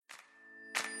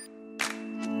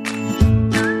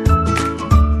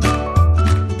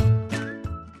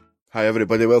Hi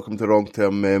everybody, welcome to Wrong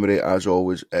Term Memory. As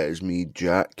always, it is me,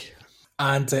 Jack.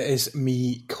 And it is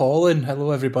me, Colin.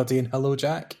 Hello everybody, and hello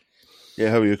Jack. Yeah,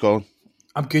 how are you, Colin?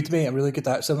 I'm good, mate. I'm really good,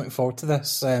 actually. I'm looking forward to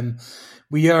this.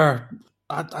 We are,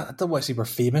 I don't want to say we're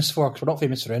famous for, because we're not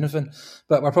famous for anything,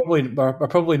 but we're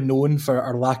probably known for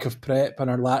our lack of prep and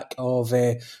our lack of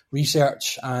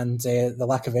research and the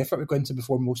lack of effort we go into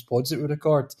before most pods that we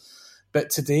record.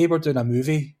 But today we're doing a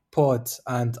movie pod,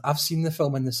 and I've seen the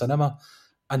film in the cinema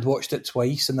and watched it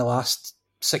twice in the last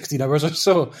 16 hours or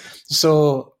so.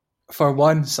 So for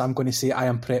once, I'm going to say I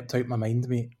am prepped out my mind,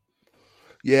 mate.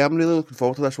 Yeah, I'm really looking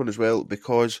forward to this one as well,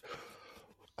 because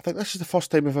I think this is the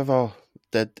first time I've ever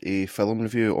did a film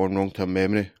review on Wrong Term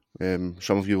Memory.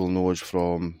 Some of you will know us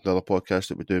from the other podcast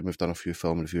that we do, and we've done a few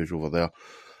film reviews over there.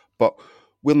 But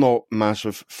we're not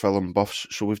massive film buffs,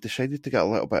 so we've decided to get a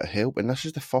little bit of help, and this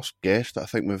is the first guest that I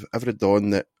think we've ever done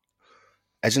that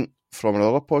isn't from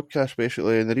another podcast,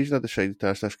 basically. And the reason I decided to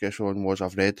ask this guest on was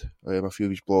I've read a few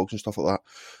of his blogs and stuff like that,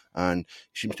 and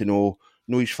he seems to know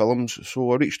his films.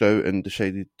 So I reached out and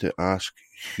decided to ask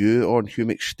Hugh on, Hugh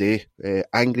McStay,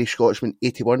 Angry Scotsman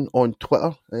 81 on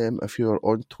Twitter, if you're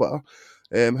on Twitter.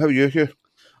 How are you, Hugh?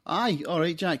 Aye, all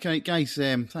right, Jack. Right, guys,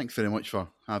 thanks very much for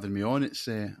having me on. It's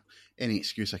any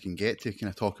excuse I can get to kind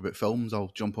of talk about films,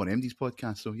 I'll jump on MD's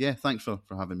podcast. So yeah, thanks for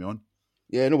having me on.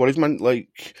 Yeah, no worries, man.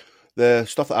 Like, the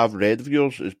stuff that I've read of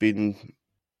yours has been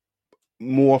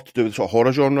more to do with sort of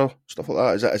horror genre, stuff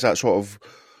like that. Is that sort of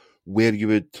where you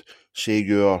would say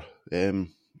your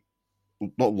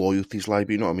not loyalties lie,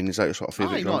 but you know what I mean? Is that your sort of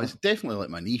favourite genre? No, it's definitely like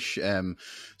my niche.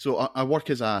 So I work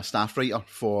as a staff writer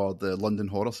for the London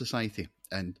Horror Society,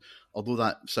 and although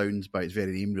that sounds by its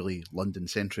very name really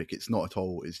London-centric, it's not at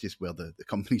all. It's just where the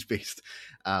company's based.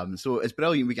 So it's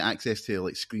brilliant. We get access to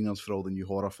like screeners for all the new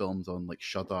horror films on like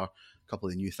Shudder, a couple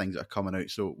of the new things that are coming out.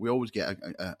 So we always get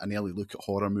an early look at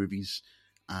horror movies,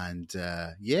 and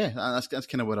that's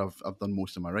kind of where I've done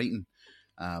most of my writing.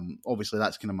 Obviously,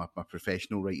 that's kind of my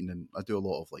professional writing, and I do a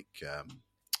lot of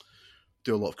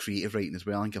creative writing as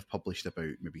well. I think I've published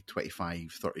about maybe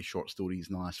 25, 30 short stories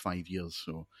in the last 5 years.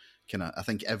 So I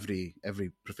think every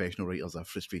professional writer is a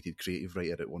frustrated creative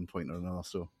writer at one point or another.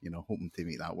 So, hoping to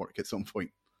make that work at some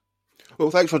point.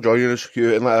 Well, thanks for joining us,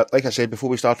 Hugh. And like I said before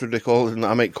we started recording,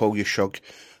 I might call you Shug,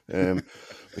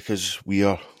 because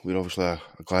we're obviously a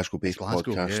Glasgow-based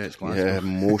podcast. Yeah, it's Glasgow. Yeah,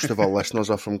 most of our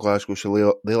listeners are from Glasgow,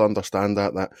 so they'll understand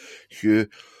that Hugh,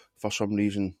 for some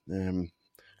reason,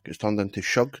 gets turned into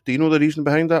Shug. Do you know the reason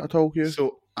behind that at all, Hugh?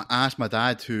 So I asked my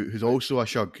dad, who's also a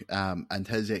Shug, and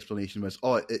his explanation was,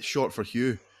 it's short for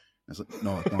Hugh. I was like,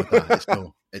 no, Dad,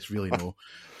 it's really no.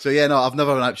 So yeah, no, I've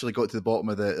never actually got to the bottom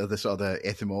of the sort of the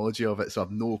etymology of it, so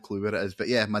I've no clue where it is. But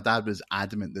yeah, my dad was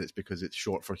adamant that it's because it's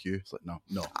short for Hugh. It's like, no.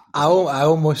 I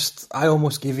almost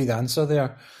gave you the answer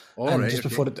there.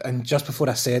 Just before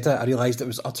I said it, I realised it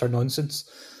was utter nonsense.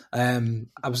 I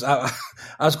was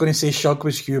going to say Shug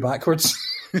was Hugh backwards.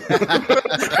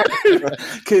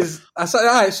 Because I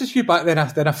said, it's just Hugh back. Then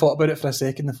I thought about it for a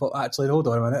second and thought, actually, hold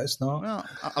on a minute, it's not. Well,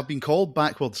 I've been called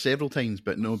backwards several times,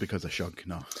 but no, because of Shug,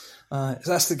 no.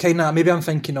 That's the kind of, maybe I'm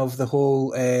thinking of the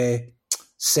whole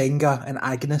Senga and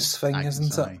Agnes thing,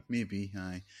 isn't it? Maybe,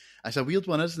 aye. It's a weird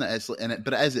one, isn't it?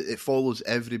 But it follows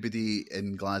everybody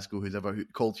in Glasgow who's ever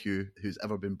called Hugh, who's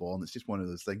ever been born. It's just one of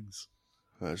those things.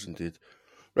 That is indeed.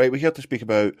 Right, we're here to speak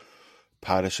about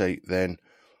Parasite then.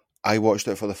 I watched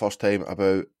it for the first time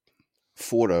about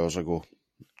 4 hours ago.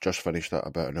 Just finished it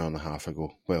about an hour and a half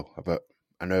ago. Well, about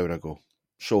an hour ago.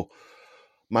 So,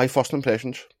 my first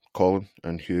impressions, Colin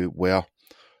and Hugh, were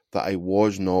that I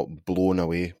was not blown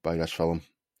away by this film,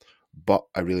 but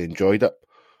I really enjoyed it.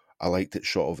 I liked its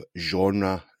sort of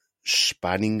genre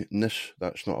spanningness.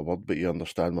 That's not a word, but you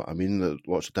understand what I mean. There's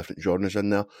lots of different genres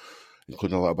in there,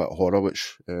 including a little bit of horror,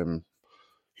 which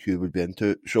Hugh would be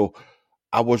into. So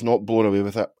I was not blown away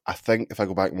with it. I think if I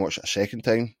go back and watch it a second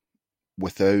time,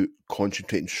 without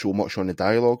concentrating so much on the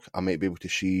dialogue, I might be able to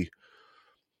see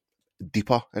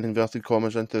deeper, in inverted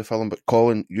commas, into the film. But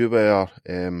Colin, you've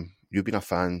been a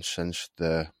fan since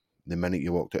the minute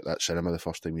you walked out that cinema the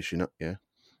first time you seen it, yeah?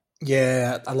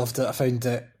 Yeah, I loved it. I found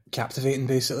it captivating,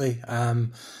 basically.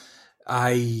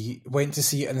 I went to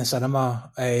see it in the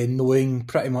cinema knowing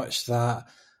pretty much that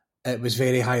it was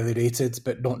very highly rated,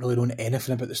 but not really knowing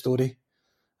anything about the story,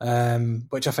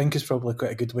 which I think is probably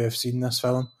quite a good way of seeing this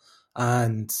film.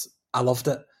 And I loved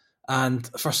it. And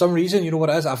for some reason, you know what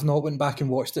it is, I've not went back and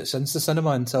watched it since the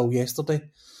cinema until yesterday.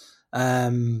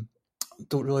 Don't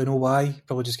really know why.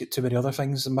 Probably just get too many other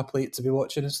things on my plate to be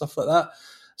watching and stuff like that.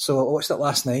 So I watched it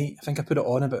last night. I think I put it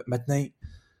on about midnight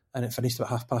and it finished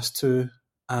about 2:30.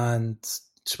 And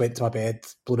just went to my bed,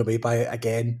 blown away by it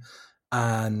again.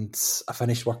 And I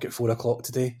finished work at 4:00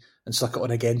 today and stuck it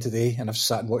on again today. And I've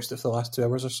sat and watched it for the last 2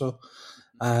 hours or so.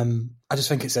 I just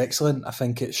think it's excellent. I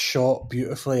think it's shot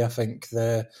beautifully. I think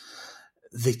they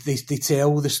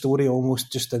tell the story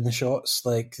almost just in the shots,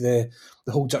 like the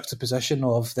whole juxtaposition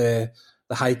of the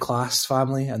high class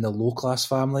family and the low class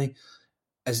family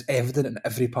is evident in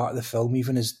every part of the film,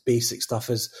 even as basic stuff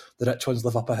as the rich ones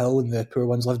live up a hill and the poor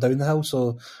ones live down the hill,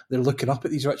 so they're looking up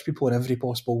at these rich people in every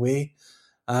possible way.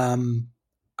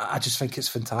 I just think it's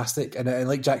fantastic, and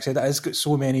like Jack said, it has got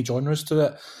so many genres to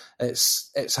it.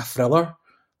 It's a thriller.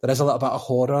 There is a little bit of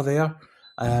horror there.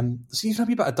 There's even a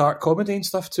wee bit of dark comedy and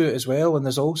stuff to it as well, and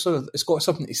it's got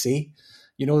something to say.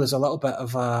 There's a little bit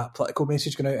of a political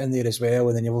message going out in there as well,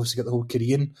 and then you've also got the whole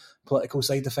Korean political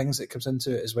side of things that comes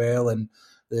into it as well, and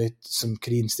some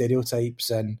Korean stereotypes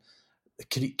and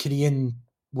the Korean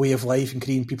way of life, and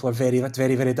Korean people are very,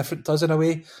 very, very different to us in a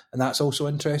way, and that's also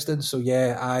interesting. So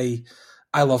yeah,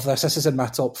 I love this. This is in my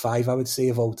top 5, I would say,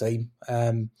 of all time.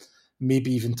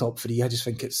 Maybe even top 3. I just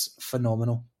think it's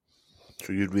phenomenal.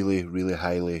 So you'd really, really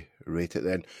highly rate it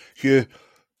then. Hugh,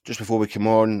 just before we came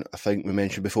on, I think we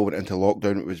mentioned before we went into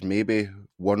lockdown, it was maybe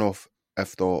one of,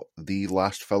 if not the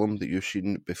last film that you've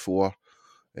seen before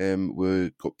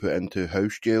we got put into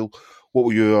house jail.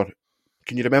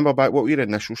 Can you remember back, what were your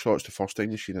initial thoughts the first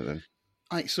time you seen it then?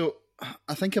 So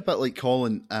I think a bit like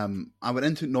Colin, I went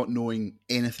into it not knowing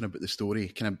anything about the story,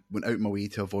 kind of went out of my way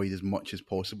to avoid as much as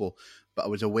possible, but I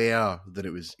was aware that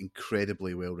it was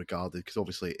incredibly well regarded, because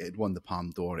obviously it won the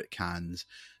Palme d'Or at Cannes.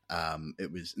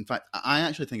 It was, in fact, I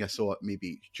actually think I saw it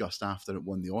maybe just after it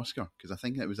won the Oscar, because I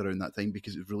think it was around that time,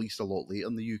 because it was released a lot later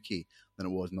in the UK than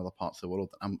it was in other parts of the world.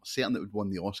 I'm certain it would won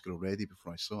the Oscar already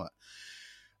before I saw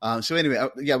it. So anyway,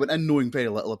 I went in knowing very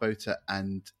little about it,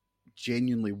 and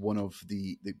genuinely one of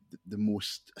the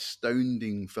most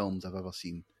astounding films I've ever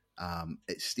seen.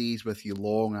 It stays with you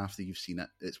long after you've seen it.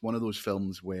 It's one of those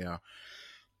films where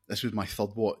this was my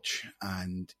third watch,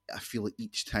 and I feel like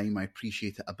each time I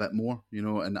appreciate it a bit more,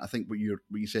 and I think what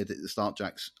you said at the start,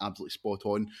 Jack's absolutely spot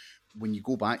on. When you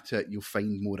go back to it, you'll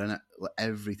find more in it. Like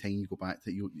every time you go back to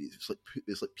it,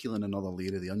 it's like peeling another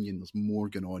layer of the onion. There's more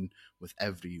going on with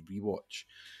every rewatch.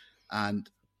 And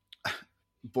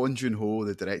Bong Joon-ho,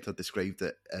 the director, described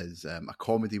it as a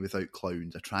comedy without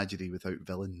clowns, a tragedy without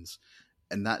villains.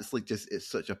 And that's it's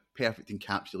such a perfect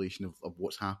encapsulation of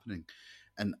what's happening.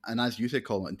 And as you said,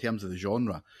 Colin, in terms of the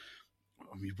genre,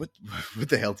 I mean, what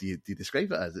the hell do you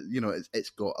describe it as? It's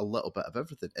got a little bit of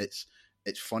everything.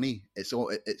 It's funny, it's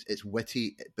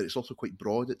witty, but it's also quite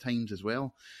broad at times as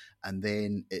well. And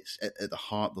then it's at the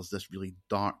heart, there's this really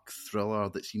dark thriller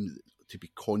that seems to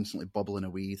be constantly bubbling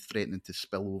away, threatening to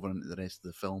spill over into the rest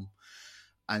of the film.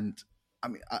 And I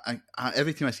mean, I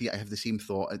every time I see it, I have the same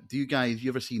thought. You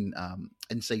ever seen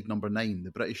Inside Number 9,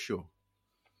 the British show?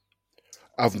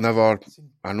 I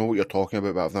know what you're talking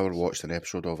about, but I've never watched an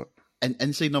episode of it. And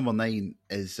Inside Number 9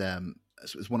 is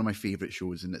it's one of my favourite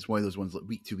shows, and it's one of those ones that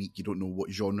week to week you don't know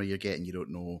what genre you're getting. You don't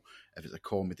know if it's a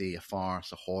comedy, a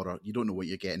farce, a horror. You don't know what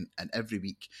you're getting, and every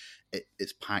week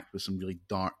it's packed with some really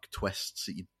dark twists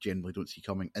that you generally don't see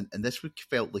coming. And this week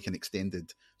felt like an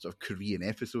extended sort of Korean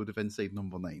episode of Inside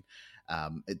Number 9.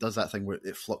 It does that thing where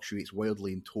it fluctuates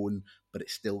wildly in tone, but it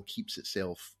still keeps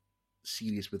itself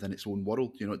serious within its own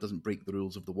world. It doesn't break the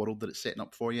rules of the world that it's setting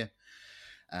up for you.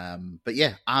 But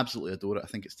yeah, absolutely adore it. I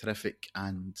think it's terrific,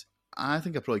 and I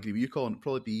think I probably agree with you, Colin. It'd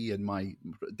probably be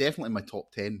definitely in my top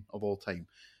 10 of all time.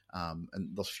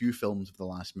 And there's few films of the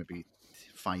last maybe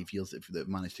 5 years that have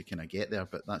managed to kind of get there,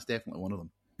 but that's definitely one of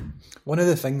them. One of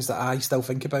the things that I still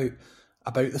think about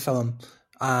the film,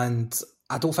 and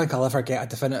I don't think I'll ever get a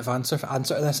definitive answer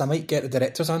to this. I might get the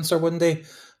director's answer one day,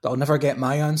 but I'll never get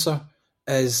my answer,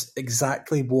 is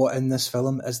exactly what in this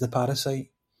film is the parasite.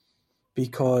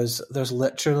 Because there's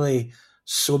literally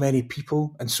so many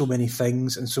people and so many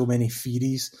things and so many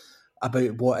theories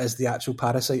about what is the actual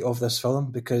parasite of this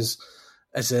film. Because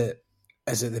is it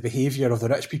the behaviour of the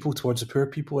rich people towards the poor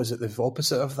people? Is it the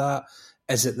opposite of that?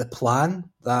 Is it the plan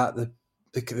that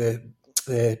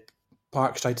the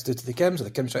parks tried to do to the Kims, or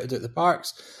the Kims tried to do to the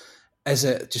parks? Is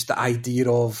it just the idea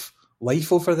of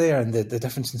life over there and the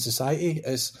difference in society?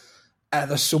 There's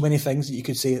so many things that you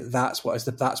could say that's why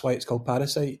it's called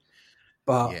Parasite.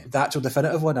 But yeah, the actual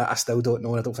definitive one, I still don't know,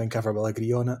 and I don't think I ever will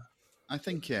agree on it. I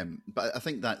think, but I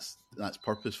think that's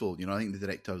purposeful. I think the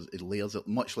director layers it,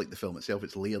 much like the film itself.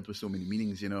 It's layered with so many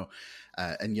meanings,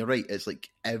 And you're right. It's like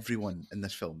everyone in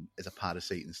this film is a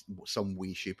parasite in some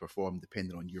way, shape, or form,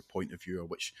 depending on your point of view or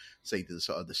which side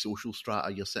of the social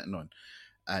strata you're sitting on.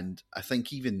 And I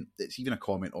think it's even a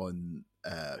comment on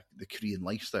the Korean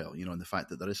lifestyle, and the fact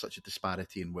that there is such a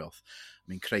disparity in wealth. I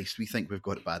mean, Christ, we think we've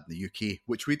got it bad in the UK,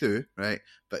 which we do, right?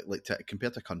 But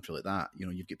compared to a country like that,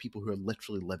 you've got people who are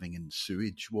literally living in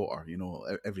sewage water,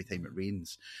 every time it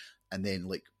rains. And then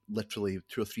literally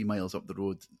 2 or 3 miles up the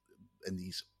road in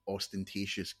these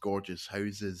ostentatious, gorgeous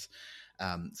houses.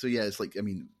 So yeah, it's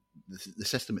the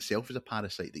system itself is a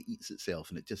parasite that eats itself,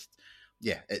 and it just,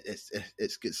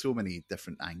 it's got so many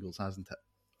different angles, hasn't it?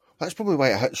 That's probably why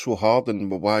it hits so hard,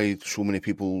 and why so many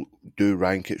people do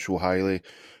rank it so highly.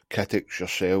 Critics,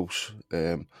 yourselves,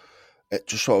 it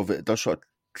does sort of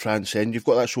transcend. You've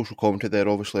got that social commentary there,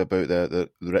 obviously, about the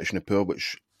rich and the poor,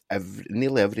 which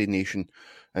nearly every nation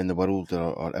in the world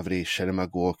or every cinema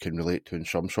goer can relate to in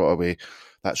some sort of way.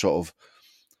 That sort of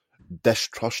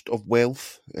distrust of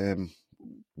wealth.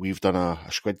 We've done a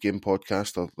Squid Game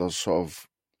podcast. There's sort of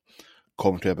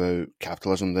commentary about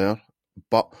capitalism there,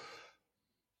 but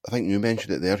I think you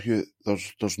mentioned it there, Hugh.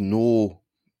 There's no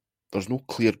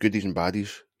clear goodies and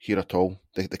baddies here at all.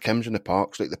 The Kims and the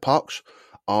Parks, the Parks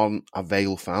aren't a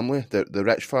vile family. The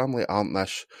rich family aren't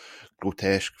this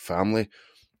grotesque family.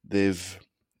 They've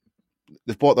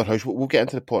bought their house. We'll get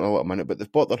into the plot in a little minute, but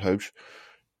they've bought their house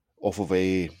off of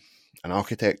an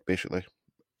architect, basically.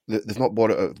 They've not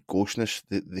bought it out of ghostness.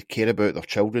 They care about their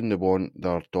children. They want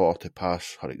their daughter to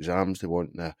pass her exams. They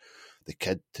want the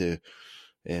kid to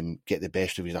get the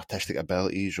best of his artistic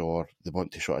abilities, or they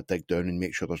want to sort of dig down and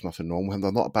make sure there's nothing wrong with him.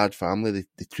 They're not a bad family.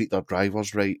 They treat their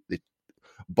drivers right.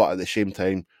 But at the same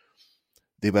time,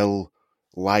 they will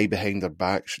lie behind their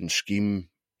backs and scheme,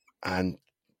 and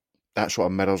that sort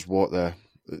of mirrors what the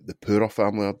poorer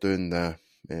family are doing.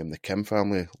 The Kim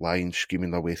family lying,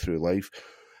 scheming their way through life.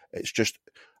 It's just,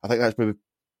 I think that's maybe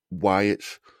why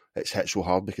it's hit so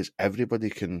hard, because everybody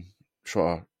can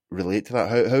sort of relate to that.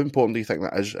 How important do you think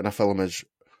that is in a film, is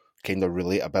kind of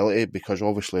relatability? Because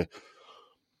obviously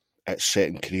it's set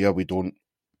in Korea. We don't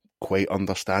quite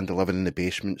understand the living in the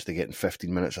basements, the getting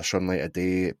 15 minutes of sunlight a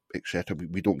day, etc.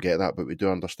 We don't get that, but we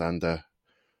do understand the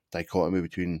dichotomy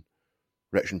between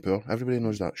rich and poor. Everybody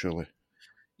knows that, surely.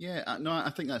 Yeah, no,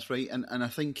 I think that's right, and I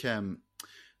think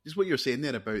just what you're saying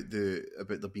there about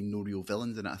there being no real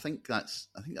villains in it. I think that's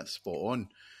spot on.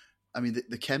 I mean,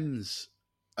 the Kims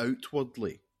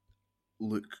outwardly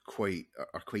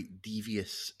are quite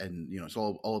devious, and it's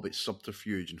all about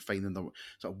subterfuge and finding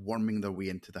sort of worming their way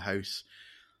into the house.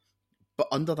 But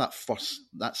under that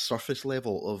surface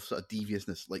level of sort of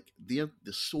deviousness, they're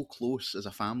so close as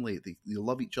a family. They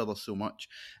love each other so much,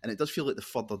 and it does feel like the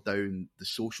further down the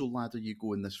social ladder you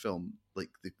go in this film, the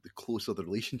closer the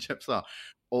relationships are,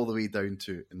 all the way down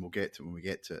to, and we'll get to it when we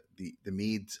get to it, the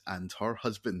maid and her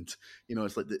husband.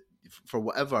 It's like for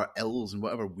whatever ills and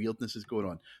whatever weirdness is going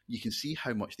on, you can see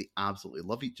how much they absolutely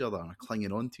love each other and are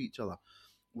clinging on to each other.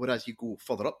 Whereas you go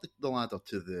further up the ladder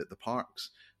to the Parks,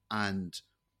 and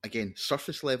again,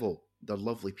 surface level, they're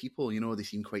lovely people. They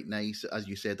seem quite nice. As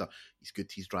you said, he's good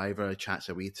to his driver, chats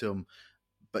away to him.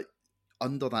 But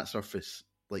under that surface,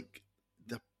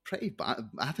 they're pretty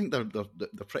bad. I think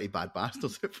they're pretty bad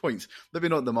bastards at points. Maybe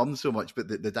not the mum so much, but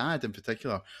the dad in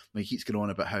particular. He keeps going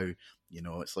on about how,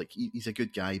 it's like he's a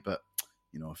good guy, but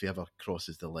if he ever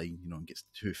crosses the line, and gets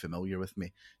too familiar with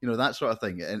me, that sort of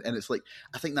thing. And it's like,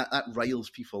 I think that riles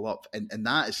people up. And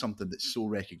that is something that's so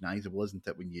recognizable, isn't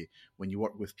it? When you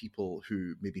work with people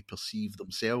who maybe perceive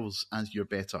themselves as you're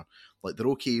better, they're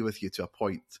okay with you to a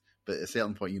point, but at a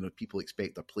certain point, people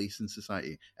expect their place in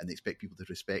society, and they expect people to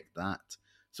respect that.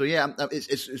 So yeah,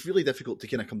 it's really difficult to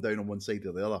kind of come down on one side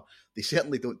or the other. They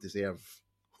certainly don't deserve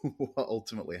what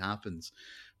ultimately happens.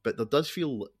 But I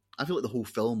feel like the whole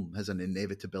film has an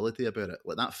inevitability about it.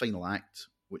 That final act,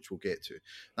 which we'll get to,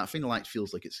 that final act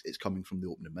feels like it's coming from the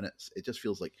opening minutes. It just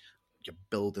feels like you're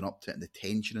building up to it, and the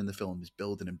tension in the film is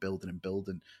building and building and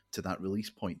building to that release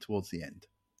point towards the end.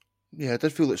 Yeah, it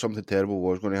did feel like something terrible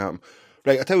was going to happen.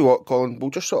 Right, I tell you what, Colin,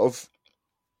 we'll just sort of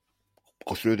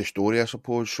go through the story, I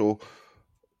suppose. So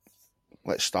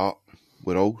let's start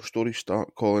where all stories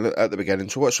start, Colin, at the beginning.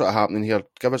 So what's sort of happening here?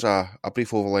 Give us a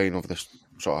brief overline of this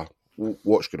sort of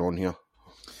what's going on here.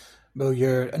 Well,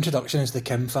 your introduction is the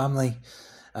Kim family,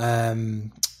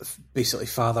 basically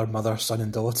father, mother, son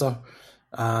and daughter,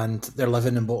 and they're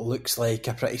living in what looks like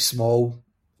a pretty small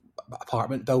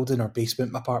apartment building or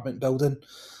basement apartment building.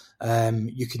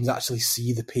 You can actually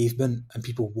see the pavement and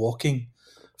people walking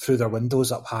through their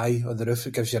windows up high on the roof.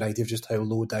 It gives you an idea of just how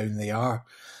low down they are.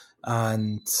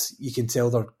 And you can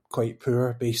tell they're quite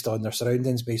poor based on their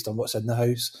surroundings, based on what's in the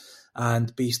house,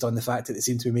 and based on the fact that they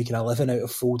seem to be making a living out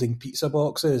of folding pizza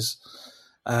boxes.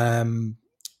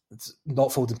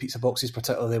 not folding pizza boxes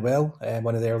particularly well.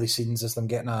 One of the early scenes is them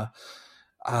getting a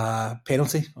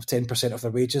penalty of 10% of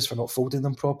their wages for not folding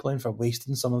them properly and for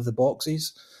wasting some of the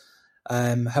boxes.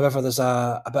 However, there's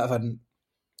a bit of an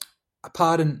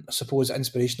apparent, I suppose,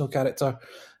 inspirational character,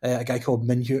 a guy called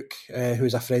Min-hyuk, who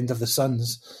is a friend of the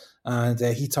Sun's, and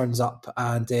he turns up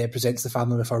and presents the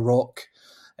family with a rock,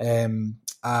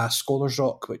 a scholar's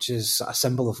rock, which is a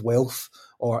symbol of wealth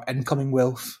or incoming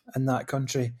wealth in that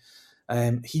country.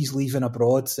 He's leaving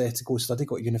abroad to go study,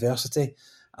 go to university,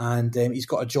 and he's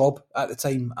got a job at the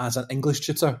time as an English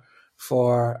tutor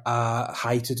for a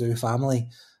high-to-do family,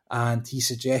 and he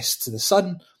suggests to the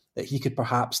son that he could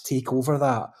perhaps take over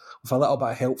that with a little bit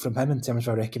of help from him in terms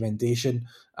of a recommendation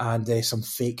and some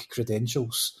fake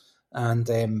credentials. And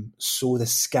so the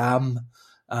scam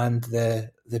and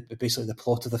the basically the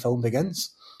plot of the film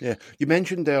begins. Yeah, you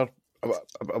mentioned there,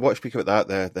 I want to speak about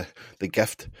that, the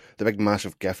gift, the big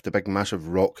massive gift, the big massive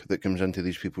rock that comes into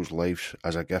these people's lives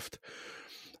as a gift.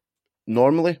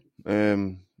 Normally,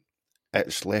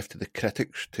 it's left to the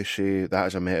critics to say that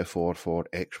is a metaphor for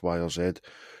X, Y, or Z,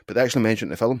 but they actually mention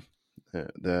in the film.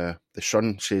 The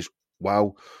son says,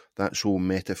 "Wow, that's so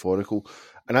metaphorical,"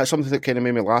 and that's something that kind of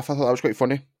made me laugh. I thought that was quite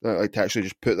funny, like to actually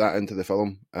just put that into the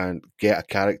film and get a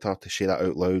character to say that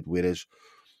out loud, whereas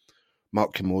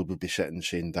Mark Kermode would be sitting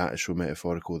saying that is so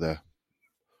metaphorical. The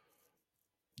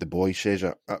boy says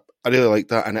it. I really like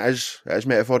that, and it is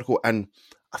metaphorical, and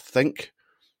I think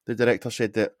the director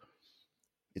said that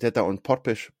he did that on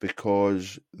purpose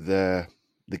because the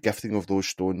gifting of those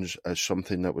stones is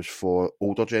something that was for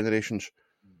older generations.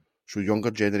 So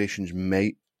younger generations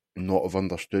might not have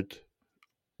understood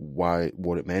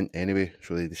what it meant anyway.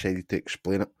 So they decided to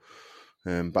explain it.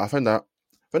 But I found that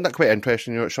quite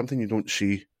interesting. It's something you don't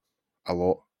see a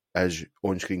lot as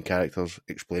on-screen characters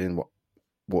explaining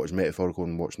what is metaphorical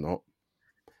and what's not.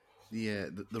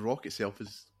 The rock itself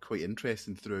is quite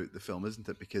interesting throughout the film, isn't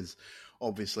it? Because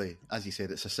obviously, as you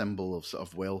said, it's a symbol of sort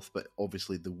of wealth, but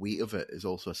obviously the weight of it is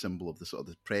also a symbol of the sort of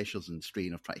the pressures and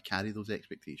strain of trying to carry those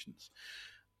expectations.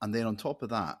 And then on top of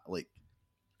that, like,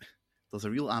 there's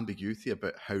a real ambiguity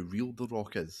about how real the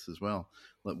rock is as well.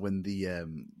 Like when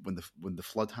the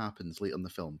flood happens late in the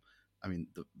film, I mean,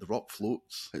 the rock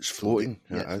floats. It's floating.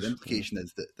 So the implication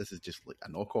is that this is just like a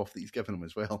knockoff that he's given him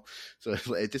as well. So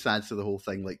it just adds to the whole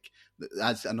thing. Like, it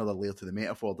adds another layer to the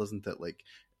metaphor, doesn't it? Like,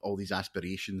 all these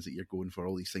aspirations that you're going for,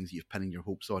 all these things that you're pinning your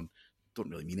hopes on, don't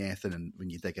really mean anything. And when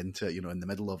you dig into it, in the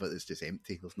middle of it, it's just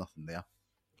empty. There's nothing there.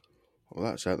 Well,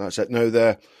 that's it.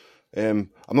 Now,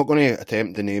 I'm not going to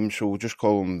attempt the name, so we'll just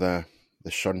call him the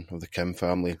son of the Kim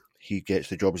family. He gets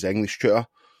the job as English tutor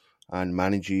and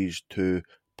manages to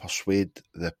persuade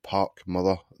the Park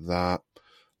mother that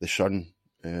the son,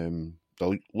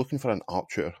 they're looking for an art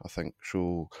tutor, I think.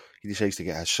 So he decides to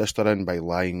get his sister in by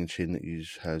lying and saying that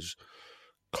he's his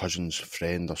cousin's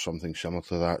friend or something similar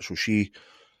to that. So she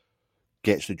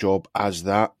gets the job as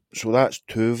that. So that's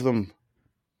two of them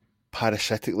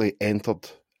parasitically entered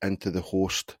into the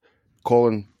host.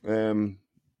 Colin,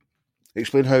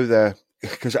 explain how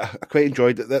because I quite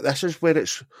enjoyed it. This is where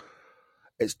it's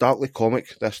darkly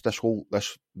comic.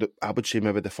 I would say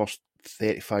maybe the first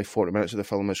 35-40 minutes of the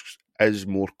film is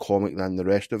more comic than the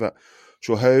rest of it.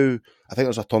 So I think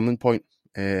there's a turning point,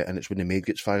 and it's when the maid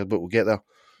gets fired, but we'll get there.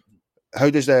 How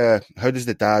does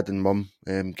the dad and mum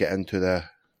get into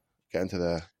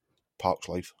the Park's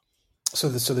life? So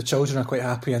the children are quite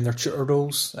happy in their tutor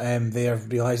roles. They are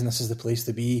realising this is the place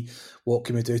to be. What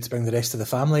can we do to bring the rest of the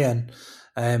family in?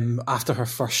 After her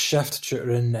first shift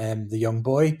tutoring the young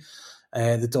boy,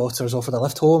 the daughter is offered a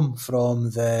lift home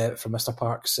from Mr.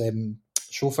 Park's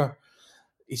chauffeur,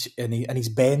 in his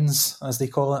Benz, as they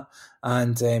call it,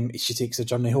 and she takes the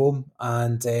journey home,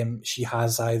 and she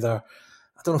has either,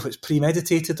 I don't know if it's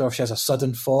premeditated or if she has a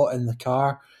sudden thought in the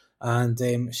car, and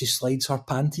she slides her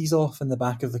panties off in the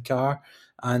back of the car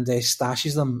and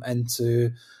stashes them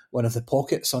into one of the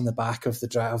pockets on the back of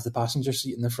the passenger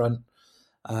seat in the front,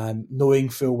 knowing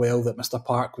full well that Mr.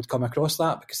 Park would come across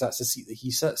that because that's the seat that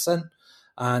he sits in.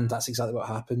 And that's exactly what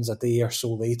happens. A day or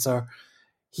so later,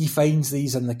 he finds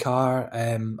these in the car.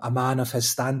 A man of his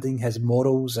standing, his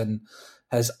morals, and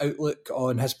his outlook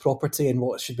on his property and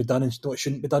what should be done and what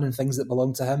shouldn't be done and things that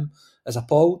belong to him is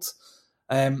appalled.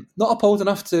 Not appalled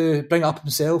enough to bring it up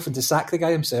himself and to sack the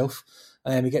guy himself.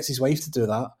 He gets his wife to do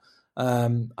that.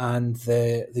 And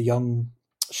the young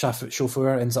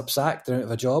chauffeur ends up sacked. They're out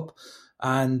of a job.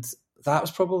 And that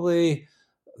was probably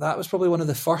one of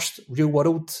the first real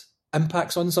world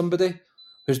impacts on somebody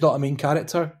who's not a main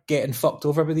character getting fucked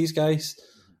over by these guys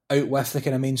out with the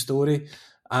kind of main story.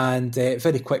 And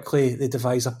very quickly they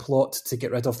devise a plot to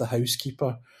get rid of the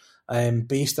housekeeper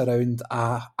based around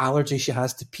a allergy she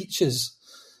has to peaches.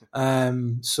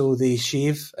 So they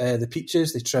shave the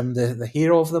peaches, they trim the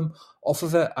hair of them off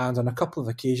of it, and on a couple of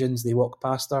occasions they walk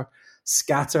past her,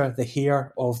 scatter the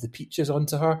hair of the peaches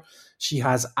onto her. She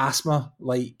has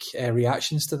asthma-like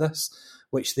reactions to this,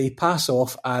 which they pass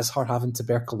off as her having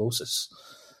tuberculosis.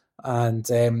 And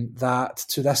that,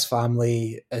 to this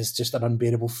family, is just an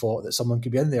unbearable thought that someone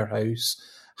could be in their house,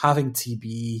 having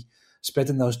TB,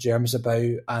 spreading those germs about,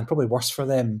 and probably worse for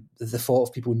them, the thought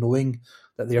of people knowing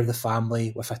that they're the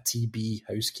family with a TB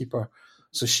housekeeper.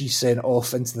 So she's sent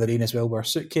off into the rain as well with her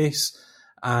suitcase,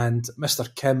 and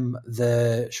Mr. Kim,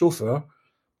 the chauffeur,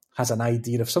 has an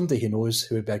idea of somebody he knows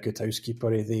who would be a good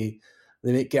housekeeper. They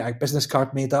get a business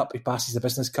card made up. He passes the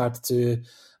business card to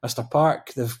Mr.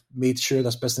 Park. They've made sure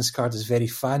this business card is very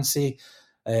fancy.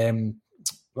 American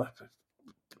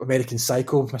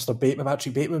Psycho, Mr. Bateman,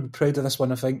 Patrick Bateman would be proud of this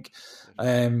one, I think.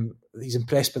 He's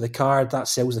impressed by the card. That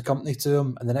sells the company to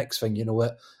him. And the next thing you know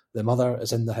it, the mother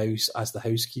is in the house as the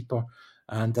housekeeper.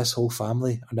 And this whole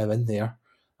family are now in there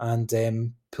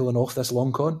and pulling off this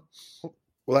long con.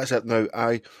 Well, that's it now.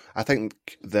 I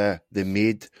think the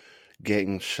maid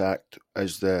getting sacked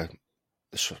is the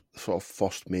sort of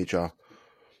first major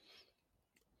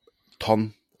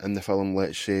turn in the film,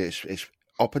 let's say. It's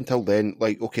up until then,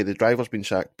 like, okay, the driver's been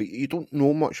sacked, but you don't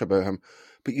know much about him.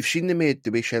 But you've seen the maid, the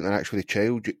way she interacts with the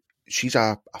child. She's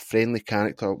a friendly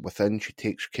character within. She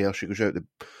takes care. She goes out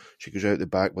the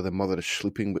back where the mother is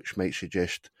sleeping, which might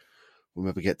suggest we'll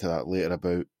maybe get to that later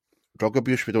about drug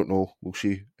abuse. We don't know. We'll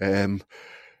see.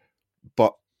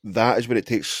 But that is where it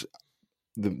takes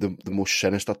the most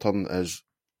sinister turn, is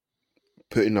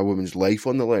putting a woman's life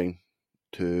on the line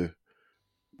to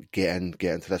get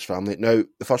into this family. Now,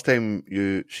 the first time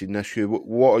you seen this, Hugh,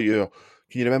 what are your?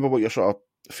 Can you remember what you're sort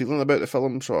of feeling about the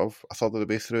film? Sort of a third of the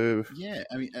way through. Yeah,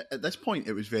 I mean, at this point,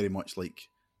 it was very much like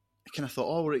I kind of thought,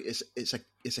 oh,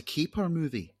 it's a caper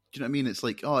movie. Do you know what I mean? It's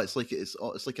like,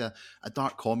 it's like a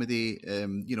dark comedy.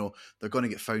 They're going to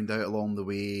get found out along the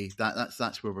way.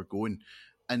 That's where we're going.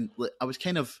 And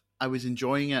I was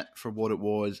enjoying it for what it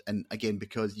was, and again,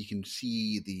 because you can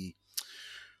see the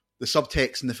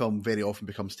subtext in the film very often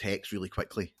becomes text really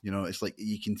quickly. It's like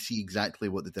you can see exactly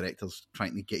what the director's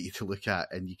trying to get you to look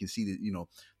at, and you can see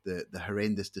that the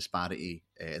horrendous disparity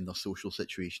in their social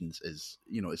situations is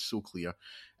so clear,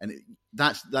 and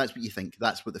that's what you think.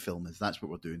 That's what the film is. That's what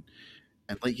we're doing.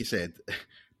 And like you said,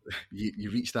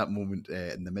 you reach that moment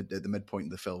at the midpoint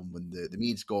of the film when the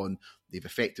maid's gone. They've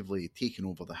effectively taken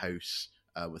over the house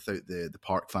without the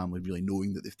Park family really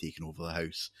knowing that they've taken over the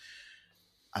house.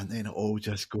 And then it all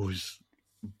just goes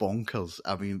bonkers.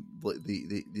 I mean,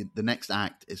 the next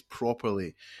act is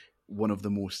properly one of the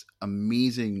most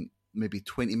amazing, maybe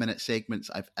 20-minute segments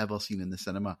I've ever seen in the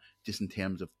cinema, just in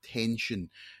terms of tension,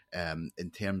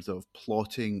 in terms of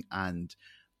plotting, and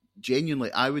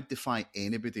genuinely, I would defy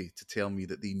anybody to tell me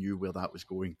that they knew where that was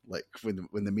going. Like when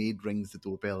the maid rings the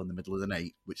doorbell in the middle of the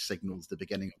night, which signals the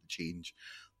beginning of the change,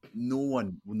 no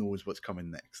one knows what's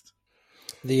coming next.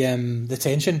 The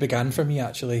tension began for me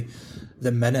actually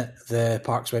the minute the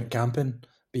Parks went camping,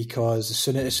 because as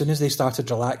soon as they started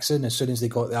relaxing, as soon as they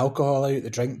got the alcohol out, the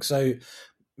drinks out,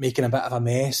 making a bit of a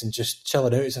mess and just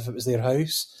chilling out as if it was their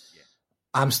house,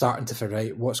 I'm starting to figure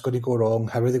out what's going to go wrong,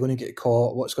 how are they going to get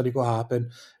caught, what's going to go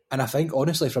happen. And I think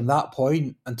honestly from that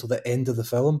point until the end of the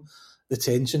film, the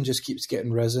tension just keeps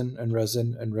getting risen and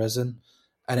risen and risen,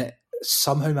 and it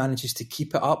somehow manages to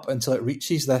keep it up until it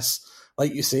reaches this,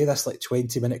 like you say, this like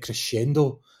 20-minute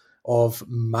crescendo of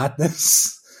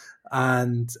madness.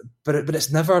 But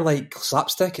it's never like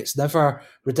slapstick. It's never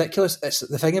ridiculous. It's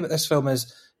the thing about this film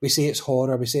is we say it's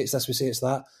horror, we say it's this, we say it's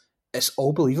that. It's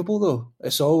all believable though.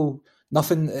 It's all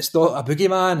nothing. It's not a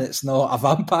boogeyman. It's not a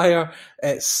vampire.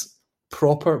 It's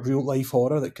proper real life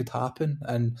horror that could happen,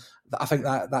 and I think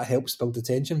that helps build the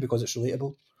tension because it's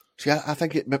relatable. See, I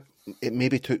think it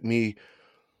maybe took me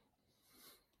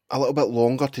a little bit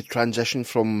longer to transition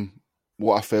from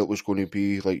what I felt was going to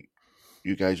be, like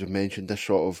you guys have mentioned, this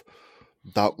sort of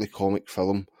darkly comic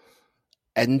film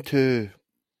into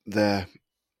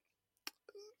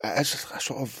it's a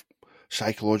sort of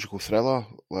psychological thriller.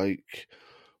 Like,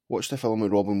 what's the film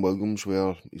with Robin Williams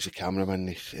where he's a cameraman,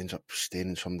 he ends up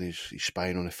staying in he's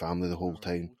spying on the family the whole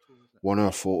time. 1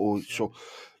 hour photo. So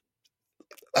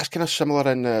that's kind of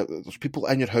similar in there's people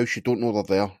in your house, you don't know they're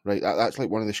there, right? That's like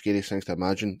one of the scariest things to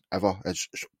imagine ever, is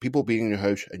people being in your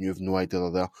house and you have no idea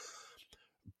they're there.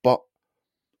 But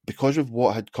because of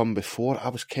what had come before,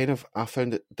 I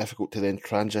found it difficult to then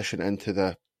transition into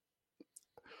the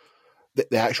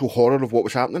actual horror of what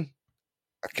was happening.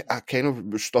 I kind of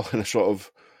was stuck in a sort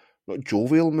of, not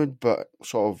jovial mood, but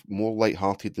sort of more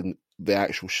light-hearted than the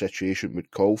actual situation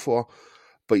would call for.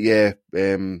 But yeah,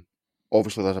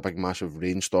 obviously there's a big massive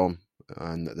rainstorm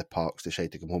and the Parks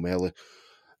decide to come home early.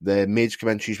 The maids come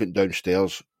in, she's went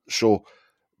downstairs. So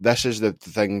this is the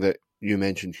thing that you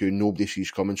mentioned, Hugh, nobody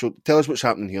sees coming. So tell us what's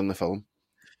happening here in the film.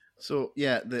 So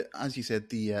yeah, as you said,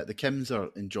 the Kims are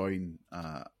enjoying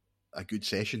a good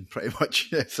session, pretty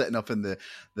much sitting up in the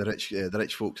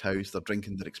rich folks' house. They're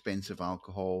drinking their expensive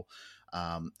alcohol,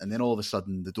 and then all of a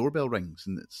sudden the doorbell rings,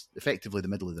 and it's effectively the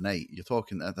middle of the night. You're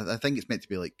talking, I think it's meant to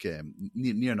be like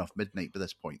near enough midnight by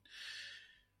this point.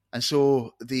 And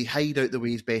so they hide out the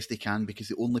way as best they can, because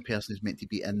the only person who's meant to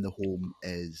be in the home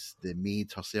is the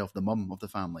maid herself, the mum of the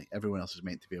family. Everyone else is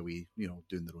meant to be away,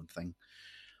 doing their own thing.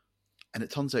 And it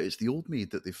turns out it's the old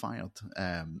maid that they fired,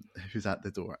 who's at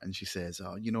the door. And she says,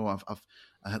 "Oh,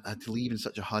 I had to leave in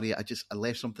such a hurry. I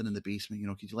left something in the basement.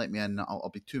 Could you let me in?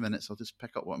 I'll be 2 minutes. I'll just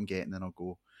pick up what I'm getting, and then I'll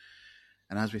go."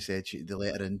 And as we said, they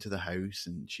let her into the house,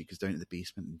 and she goes down to the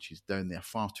basement, and she's down there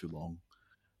far too long.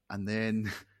 And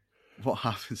then what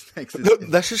happens next?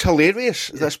 This is hilarious.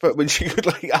 This bit when she could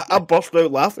I burst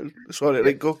out laughing. Sorry,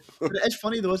 right, go. But it is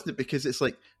funny though, isn't it? Because it's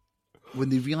like when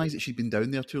they realise that she'd been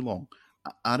down there too long.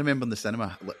 I remember in the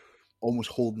cinema, almost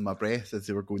holding my breath as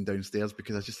they were going downstairs,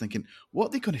 because I was just thinking, what are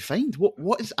they going to find?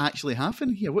 What is actually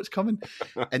happening here? What's coming?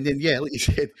 And then, yeah, like you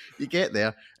said, you get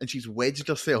there and she's wedged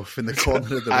herself in the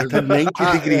corner of the room at a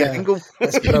 90-degree angle.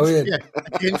 That's brilliant.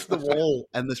 Against the wall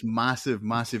in this massive,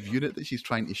 massive unit that she's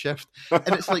trying to shift. And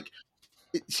it's like,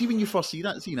 see, when you first see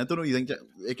that scene, I don't know what you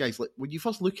think, guys, like when you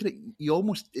first look at it,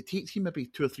 it takes you maybe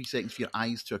 2 or 3 seconds for your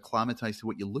eyes to acclimatise to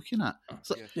what you're looking at. It's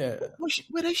like, yeah.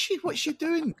 Where is she? What's she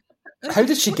doing? How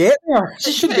did she get there?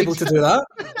 She shouldn't be able to do that.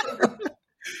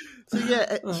 So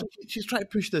yeah, so she's trying to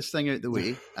push this thing out the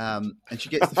way, and she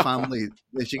gets the family.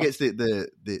 She gets the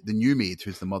new maid,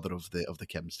 who's the mother of the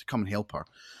Kims, to come and help her,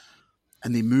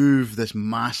 and they move this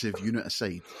massive unit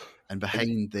aside, and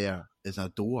behind there is a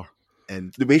door.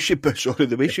 And the way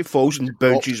she falls and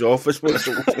bounces off is what's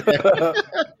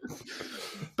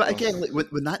But again, like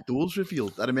when that door's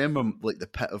revealed, I remember like the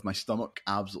pit of my stomach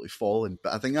absolutely falling.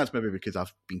 But I think that's maybe because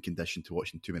I've been conditioned to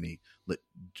watching too many like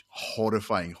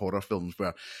horrifying horror films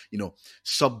where,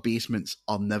 sub basements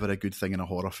are never a good thing in a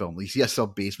horror film. You see a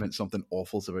sub basement, something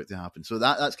awful's about to happen. So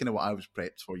that's kind of what I was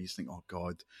prepped for. You just think, oh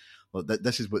God, well,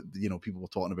 this is what people were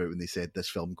talking about when they said this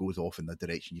film goes off in the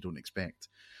direction you don't expect.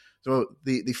 So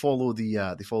they follow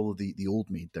the old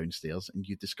maid downstairs, and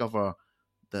you discover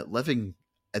that living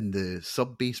in the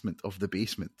sub basement of the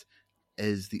basement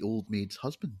is the old maid's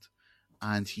husband,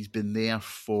 and he's been there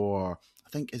for, I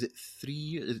think, is it 3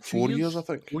 years? Is it 4 years? I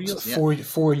think 4 years. Yeah.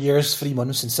 4 years, 3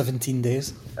 months, and 17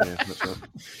 days. Yeah, that's it.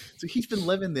 So he's been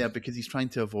living there because he's trying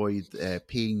to avoid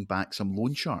paying back some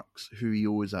loan sharks who he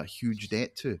owes a huge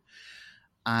debt to.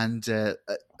 And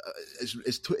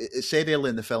it's said earlier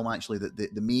in the film, actually, that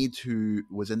the maid who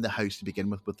was in the house to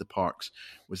begin with the Parks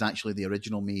was actually the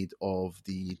original maid of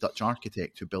the Dutch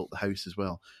architect who built the house as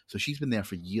well. So she's been there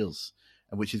for years,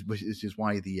 and which is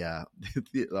why the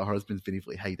husband's been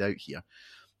able to hide out here.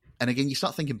 And again, you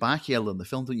start thinking back earlier in the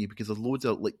film, don't you? Because there's loads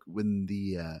of like when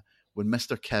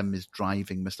Mr. Kim is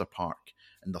driving Mr. Park,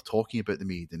 and they're talking about the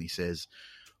maid, and he says,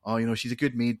 "Oh, she's a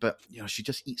good maid, but she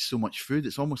just eats so much food.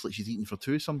 It's almost like she's eating for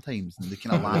two sometimes." And they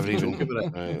kind of laugh and joke about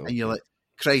it, and you're like,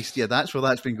 "Christ, yeah, that's where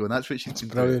that's been going. That's what she's been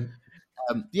doing."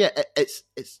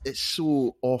 It's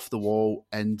so off the wall,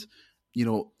 and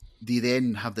they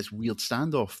then have this weird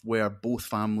standoff where both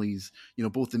families,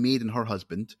 both the maid and her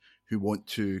husband, who want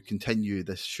to continue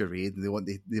this charade, and they want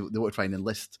to try and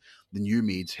enlist the new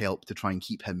maid's help to try and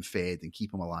keep him fed and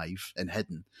keep him alive and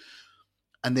hidden.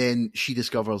 And then she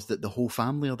discovers that the whole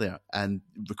family are there and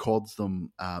records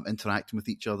them interacting with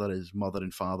each other as mother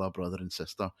and father, brother and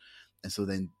sister. And so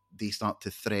then they start to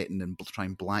threaten and try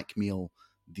and blackmail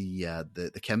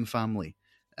the Kim family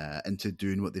into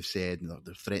doing what they've said. And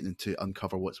they're threatening to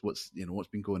uncover what's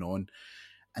been going on.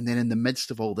 And then in the midst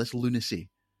of all this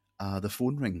lunacy, the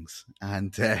phone rings,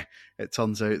 and it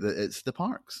turns out that it's the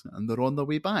Parks, and they're on their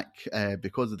way back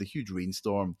because of the huge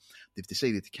rainstorm. They've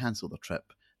decided to cancel their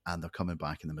trip. And they're coming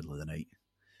back in the middle of the night.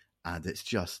 And it's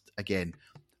just, again,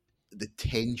 the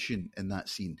tension in that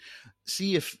scene.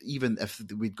 See if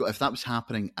that was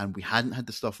happening and we hadn't had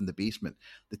the stuff in the basement,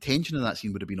 the tension in that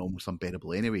scene would have been almost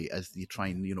unbearable anyway, as they try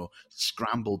and,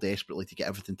 scramble desperately to get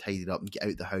everything tidied up and get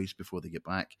out the house before they get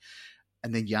back.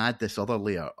 And then you add this other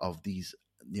layer of these,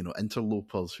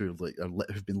 interlopers who've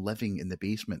been living in the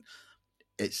basement.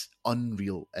 it's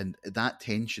unreal, and that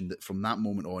tension that from that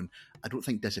moment on, I don't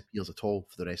think disappears at all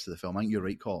for the rest of the film. I think you're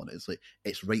right, Colin. It's like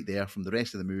it's right there from the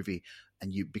rest of the movie,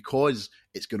 and because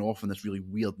it's going off on this really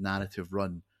weird narrative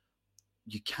run,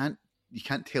 you can't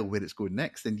tell where it's going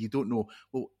next, and you don't know.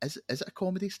 Well, is it a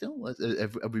comedy still?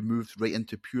 Have we moved right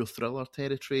into pure thriller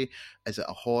territory? Is it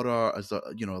a horror? Is there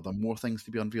are there more things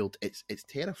to be unveiled? It's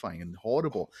terrifying and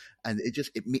horrible, and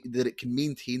that it can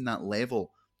maintain that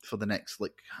level for the next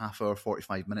half hour,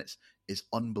 45 minutes is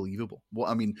unbelievable.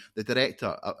 The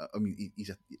director, he's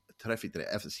a terrific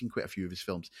director. I've seen quite a few of his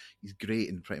films. He's great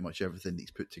in pretty much everything that he's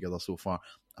put together so far.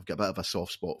 I've got a bit of a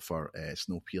soft spot for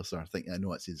Snowpiercer. I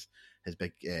know it's his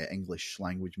big English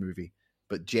language movie,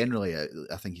 but generally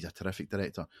I think he's a terrific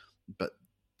director. But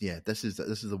yeah, this is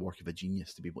the work of a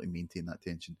genius to be able to maintain that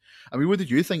tension. What did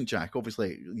you think, Jack?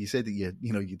 Obviously, you said that you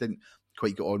didn't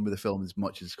quite get on with the film as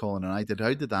much as Colin and I did.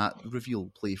 How did that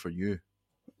reveal play for you?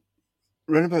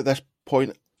 Round about this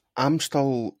point, I'm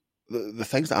still the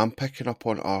things that I'm picking up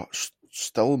on are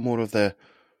still more of the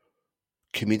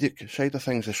comedic side of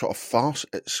things, the sort of farce.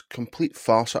 It's complete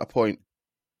farce at a point.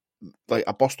 Like,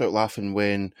 I bust out laughing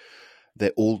when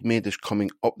the old maid is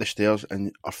coming up the stairs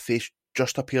and her face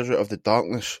just appears out of the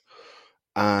darkness,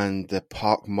 and the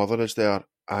Park mother is there,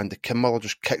 and the Kim mother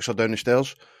just kicks her down the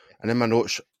stairs. And in my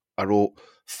notes, I wrote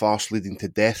farce leading to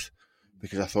death,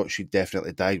 because I thought she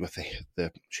definitely died with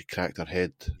she cracked her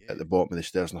head at the bottom of the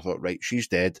stairs, and I thought, right, she's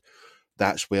dead.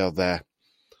 That's where the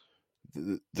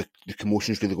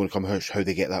commotion's really going to come out, how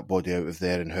they get that body out of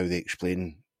there and how they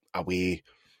explain away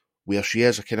where she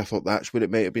is. I kind of thought that's where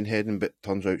it might have been heading, but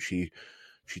turns out she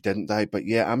didn't die. But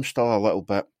yeah, I'm still a little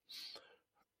bit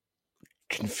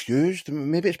confused.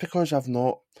 Maybe it's because I'm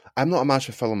not a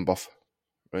massive film buff,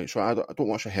 right? So I don't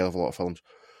watch a hell of a lot of films.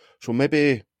 So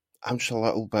maybe I'm just a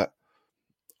little bit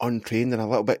untrained and a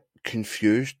little bit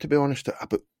confused, to be honest,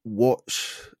 about where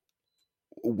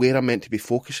I'm meant to be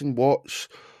focusing. Because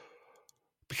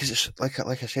it's like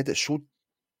I said, it's so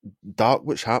dark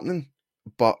what's happening,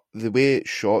 but the way it's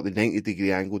shot, the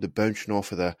 90-degree angle, the bouncing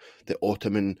off of the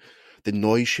ottoman, the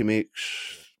noise she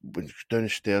makes when she's down the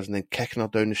stairs and then kicking her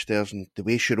down the stairs, and the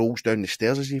way she rolls down the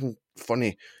stairs is even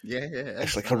funny. Yeah.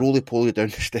 It's like a roly-poly down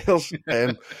the stairs.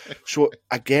 So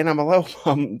again, I'm a little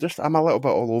bit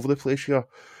all over the place here,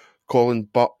 Colin,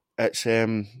 but it's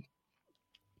all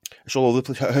over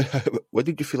the place. What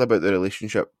did you feel about the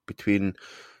relationship between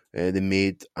the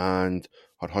maid and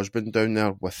her husband down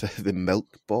there with the milk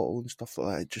bottle and stuff like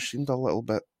that? It just seemed a little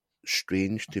bit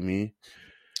strange to me.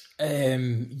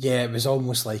 Yeah, it was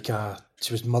almost like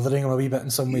she was mothering him a wee bit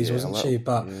in some ways, wasn't she?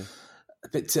 But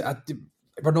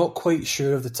we're not quite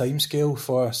sure of the timescale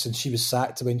for since she was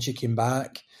sacked to when she came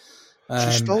back.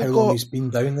 How long he's been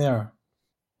down there.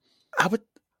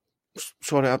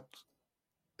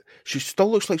 She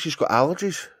still looks like she's got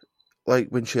allergies, like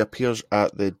when she appears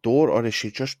at the door, or is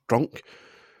she just drunk?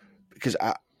 Because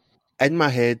in my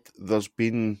head, there's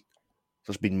been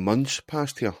months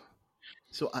past here.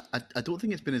 So I don't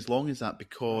think it's been as long as that,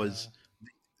 because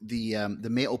the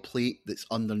metal plate that's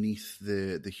underneath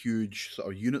the huge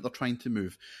sort of unit they're trying to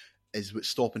move is what's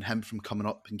stopping him from coming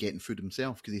up and getting food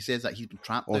himself, because he says that he's been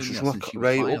trapped down there since she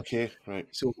was fired. Okay, right.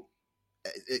 So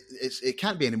it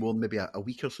can't be any more than maybe a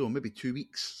week or so, maybe 2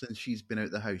 weeks since she's been out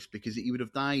of the house, because he would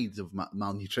have died of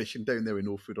malnutrition down there with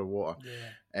no food or water.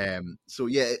 Yeah. So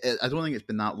yeah, I don't think it's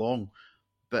been that long,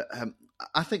 but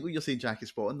I think what you're saying, Jack, is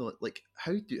spot on though. Like,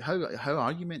 how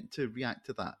are you meant to react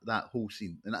to that whole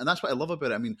scene? And that's what I love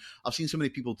about it. I've seen so many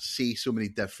people say so many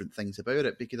different things about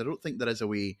it, because I don't think there is a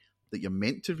way that you're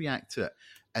meant to react to it.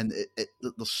 And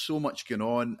there's so much going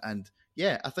on, and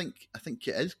yeah, I think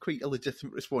it is quite a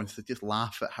legitimate response to just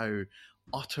laugh at how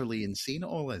utterly insane it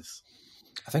all is.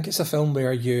 I think it's a film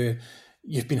where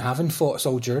you've been having thoughts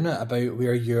all during it about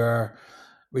where your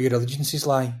allegiances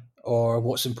lie, or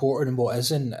what's important and what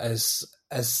isn't, is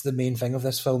the main thing of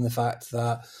this film. The fact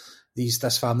that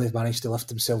this family have managed to lift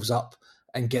themselves up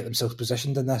and get themselves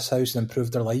positioned in this house and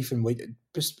improve their life, and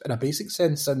just in a basic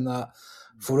sense, in that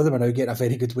 4 of them are now getting a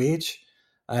very good wage.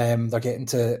 They're getting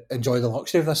to enjoy the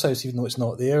luxury of this house, even though it's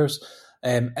not theirs.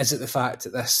 Is it the fact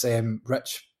that this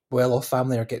rich, well-off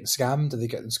family are getting scammed? Are they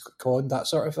getting conned? That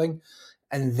sort of thing.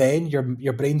 And then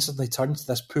your brain suddenly turns to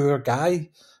this poor guy.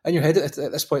 In your head at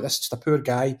this point, this is just a poor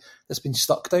guy that's been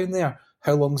stuck down there.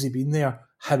 How long's he been there?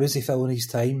 How is he filling his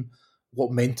time?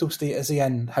 What mental state is he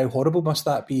in? How horrible must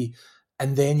that be?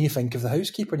 And then you think of the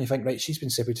housekeeper and you think, right, she's been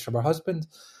separated from her husband,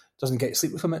 doesn't get to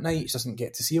sleep with him at night, she doesn't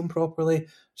get to see him properly,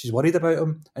 she's worried about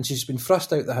him, and she's been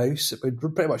thrust out the house with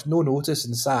pretty much no notice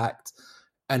and sacked.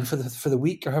 And for the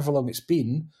week or however long it's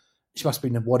been, she must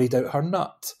have been worried out her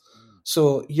nut.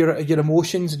 So your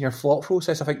emotions and your thought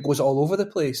process, I think, goes all over the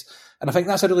place. And I think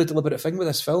that's a really deliberate thing with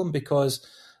this film, because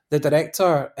the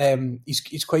director,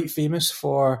 he's quite famous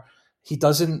for, he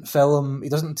doesn't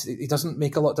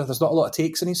make a lot of, there's not a lot of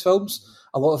takes in his films.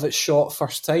 A lot of it's shot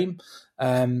first time.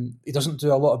 He doesn't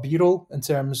do a lot of B-roll in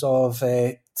terms of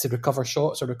to recover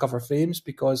shots or recover frames,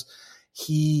 because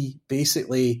he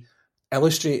basically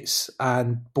illustrates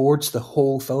and boards the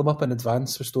whole film up in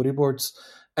advance with storyboards.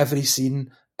 Every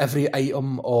scene, every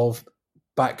item of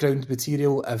background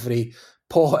material, every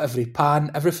pot, every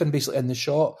pan, everything basically in the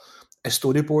shot is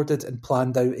storyboarded and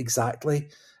planned out exactly.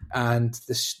 And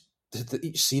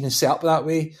each scene is set up that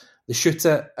way. They shoot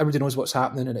it, everybody knows what's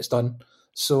happening, and it's done.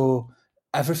 So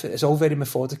everything, it's all very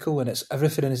methodical, and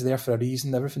everything is there for a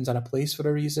reason. Everything's in a place for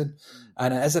a reason,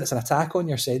 and it's an attack on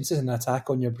your senses and an attack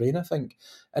on your brain, I think.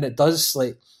 And it does,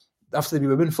 like, after the wee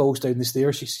woman falls down the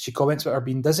stairs, she comments about her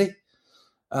being dizzy.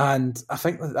 And I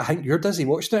think you're dizzy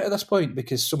watching it at this point,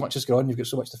 because so much has gone on, you've got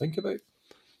so much to think about.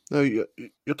 Now,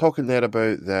 you're talking there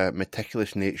about the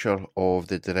meticulous nature of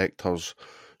the director's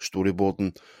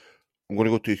storyboarding. I'm going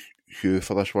to go to Hugh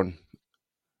for this one.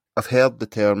 I've heard the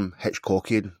term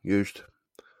Hitchcockian used.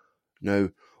 Now,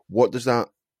 what does that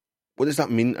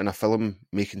mean in a film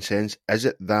making sense? Is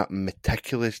it that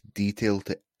meticulous detail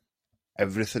to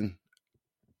everything?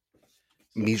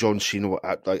 Mise en scene.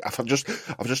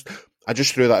 I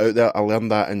just threw that out there. I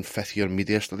learned that in 5th year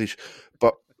media studies.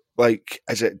 But like,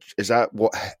 is that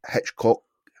what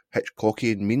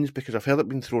Hitchcockian means? Because I've heard it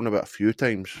being thrown about a few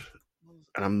times,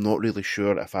 and I'm not really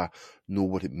sure if I know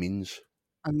what it means.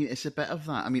 I mean, it's a bit of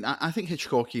that. I mean, I think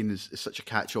Hitchcockian is such a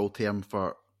catch-all term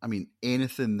for, I mean,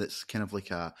 anything that's kind of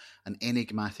like an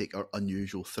enigmatic or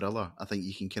unusual thriller. I think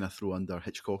you can kind of throw under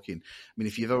Hitchcockian. I mean,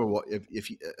 if you've ever watched,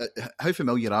 how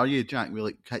familiar are you, Jack, with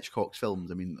like Hitchcock's films?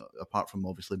 I mean, apart from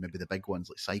obviously maybe the big ones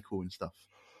like Psycho and stuff.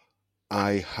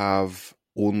 I have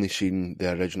only seen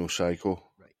the original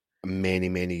Psycho many,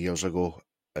 many years ago,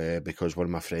 because one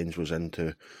of my friends was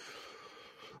into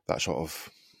that sort of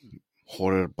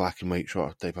horror, black and white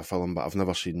sort of type of film, but I've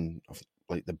never seen,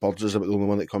 like, The Birds is about the only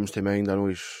one that comes to mind. I know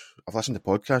I've listened to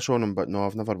podcasts on him, but no,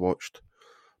 I've never watched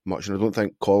much, and I don't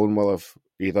think Colin will have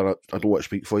either. I don't want to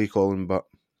speak for you, Colin, but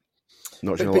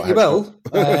not sure. But you will.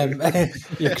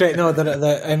 You're correct. No,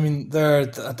 I mean, I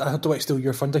don't want to steal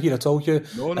your thunder here at all, Hugh.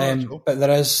 No. But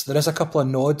there is a couple of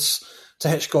nods to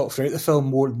Hitchcock throughout the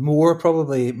film,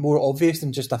 probably more obvious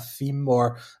than just a theme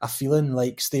or a feeling.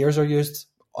 Like, stairs are used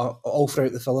all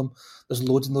throughout the film. There's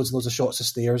loads and loads and loads of shots of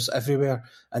stairs everywhere,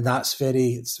 and it's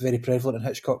very prevalent in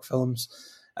Hitchcock films.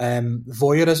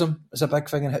 Voyeurism is a big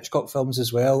thing in Hitchcock films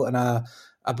as well, and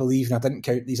I believe, and I didn't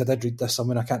count these, I did read this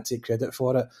somewhere, I can't take credit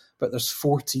for it, but there's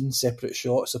 14 separate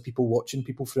shots of people watching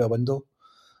people through a window,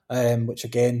 which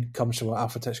again comes from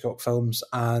Alfred Hitchcock films.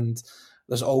 And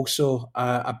there's also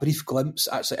a brief glimpse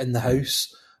actually in the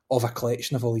house of a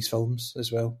collection of all these films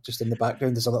as well. Just in the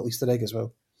background, there's a little Easter egg as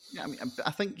well. Yeah, I mean,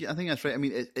 I think that's right. I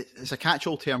mean, it's a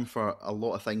catch-all term for a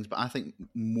lot of things, but I think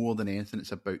more than anything,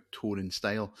 it's about tone and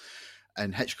style.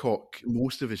 And Hitchcock,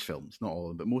 most of his films, not all of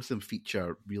them, but most of them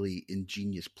feature really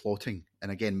ingenious plotting,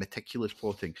 and again, meticulous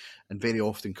plotting, and very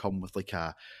often come with like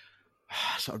a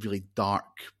sort of really dark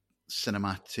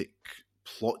cinematic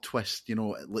plot twist. You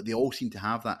know, they all seem to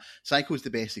have that. Psycho is the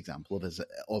best example of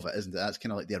it, isn't it? That's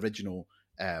kind of like the original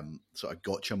sort of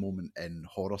gotcha moment in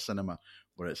horror cinema,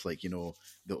 where it's like, you know,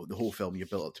 the whole film you're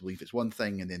built up to believe it's one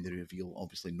thing, and then they reveal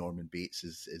obviously Norman Bates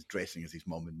is dressing as his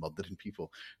mum and murdering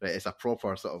people. Right? It's a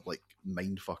proper sort of like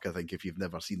mindfuck, I think, if you've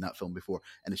never seen that film before,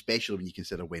 and especially when you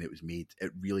consider when it was made,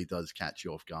 it really does catch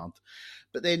you off guard.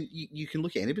 But then you can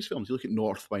look at any of his films. You look at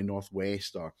North by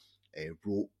Northwest, or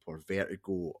Rope, or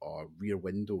Vertigo, or Rear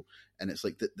Window, and it's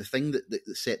like the thing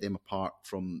that set them apart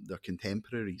from their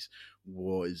contemporaries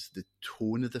was the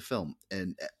tone of the film,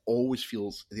 and it always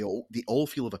feels, they all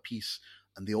feel of a piece,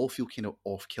 and they all feel kind of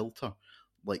off kilter,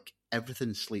 like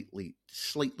everything's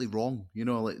slightly wrong, you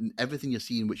know, like everything you're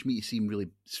seeing, which makes you seem really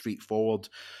straightforward,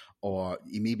 or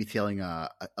you may be telling a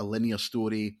linear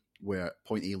story where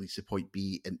point A leads to point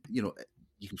B, and you know,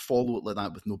 you can follow it like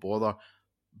that with no bother.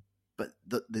 But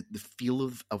the feel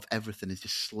of everything is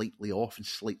just slightly off and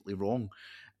slightly wrong.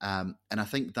 And I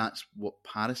think that's what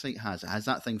Parasite has. It has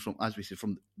that thing from, as we said,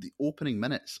 from the opening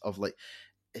minutes of like,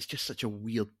 it's just such a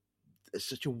weird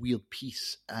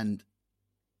piece. And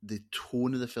the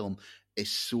tone of the film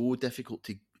is so difficult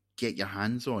to get your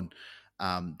hands on,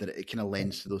 that it kind of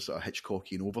lends to those sort of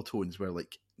Hitchcockian overtones where,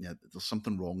 like, yeah, there's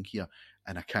something wrong here,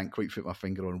 and I can't quite put my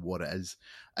finger on what it is.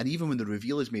 And even when the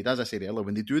reveal is made, as I said earlier,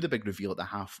 when they do the big reveal at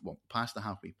past the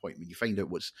halfway point, when you find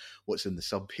out what's in the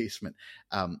sub basement,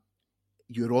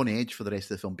 you're on edge for the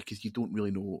rest of the film because you don't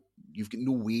really know. You've got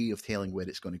no way of telling where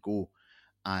it's going to go.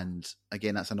 And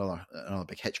again, that's another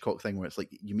big Hitchcock thing where it's like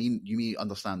you may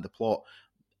understand the plot,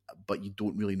 but you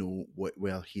don't really know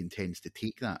where he intends to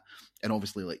take that. And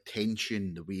obviously, like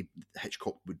tension, the way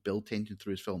Hitchcock would build tension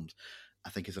through his films, I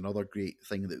think is another great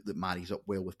thing that marries up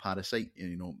well with Parasite.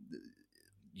 You know,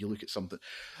 you look at something.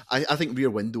 I think Rear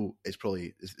Window is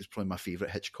probably my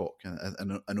favourite Hitchcock,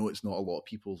 and I know it's not a lot of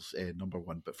people's number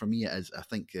one, but for me it is. I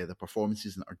think the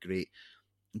performances in it are great,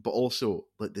 but also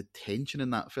like the tension in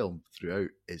that film throughout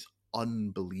is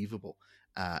unbelievable.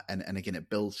 And again, it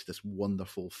builds to this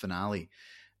wonderful finale.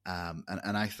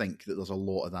 And I think that there's a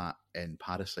lot of that in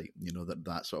Parasite. You know,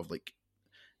 that sort of like,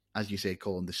 as you say,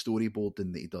 Colin, the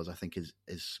storyboarding that he does, I think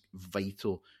is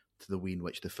vital to the way in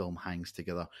which the film hangs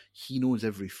together. He knows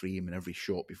every frame and every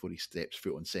shot before he steps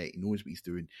foot on set. He knows what he's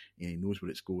doing, and he knows where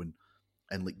it's going.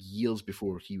 And like years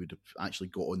before he would have actually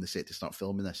got on the set to start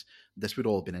filming this would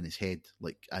all have been in his head,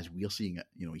 like as we're seeing it.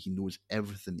 You know, he knows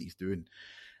everything that he's doing.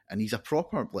 And he's a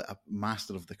proper like a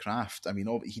master of the craft. I mean,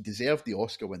 he deserved the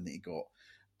Oscar win that he got.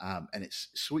 And it's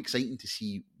so exciting to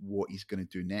see what he's going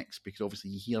to do next, because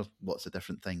obviously you hear lots of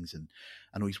different things, and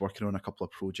I know he's working on a couple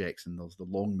of projects, and there's the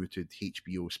long-mooted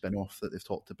HBO spin-off that they've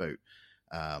talked about.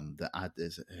 Adam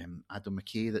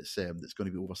McKay that's going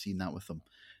to be overseeing that with them.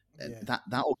 Yeah.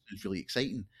 That also is really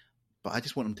exciting. But I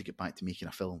just want him to get back to making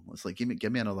a film. It's like give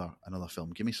me another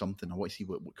film, give me something. I want to see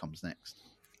what comes next.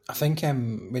 I think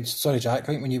sorry, Jack. I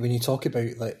think when you talk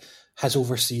about like his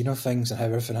overseeing of things and how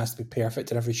everything has to be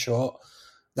perfect in every shot.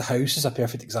 The House is a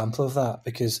perfect example of that,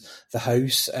 because The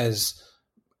House is.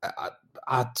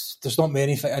 There's not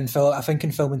many in film. I think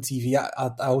in film and TV,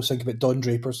 I always think about Don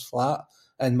Draper's flat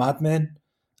and Mad Men,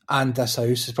 and this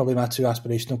house is probably my two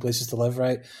aspirational places to live.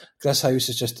 Right, this house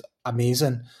is just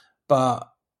amazing, but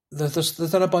there's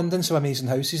an abundance of amazing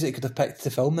houses that he could have picked to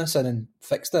film this in and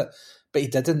fixed it, but he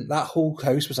didn't. That whole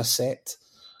house was a set.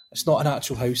 It's not an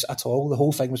actual house at all. The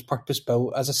whole thing was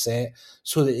purpose-built as a set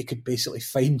so that he could basically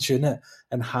fine-tune it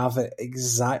and have it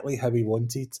exactly how he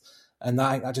wanted. And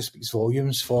that just speaks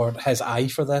volumes for his eye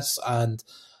for this and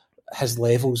his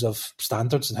levels of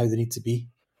standards and how they need to be.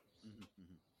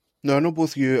 Now, I know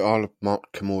both of you are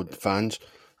Mark Kermode fans.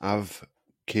 I've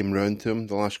came round to him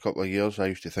the last couple of years. I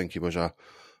used to think he was a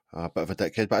bit of a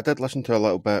dickhead, but I did listen to a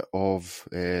little bit of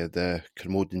the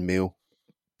Kermode and Mail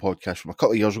podcast from a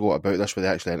couple of years ago about this, where they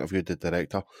actually interviewed the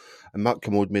director, and Mark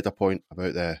Kermode made a point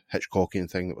about the Hitchcockian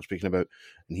thing that we're speaking about,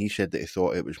 and he said that he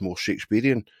thought it was more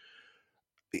Shakespearean.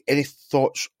 Any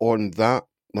thoughts on that?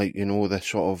 Like, you know, the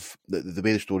sort of the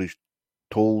way the story's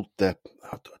told, I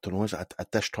don't know, is it a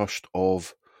distrust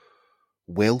of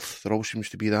wealth? There always seems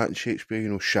to be that in Shakespeare. You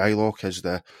know, Shylock is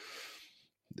the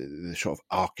sort of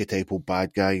archetypal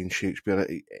bad guy in Shakespeare.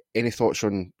 Any thoughts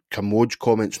on Kermode's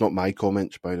comments? Not my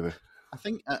comments, by the way. I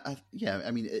think, yeah.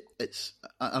 I mean, it's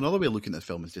another way of looking at the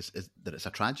film is that it's a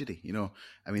tragedy. You know,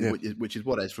 I mean, yeah. which is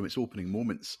what it is from its opening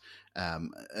moments.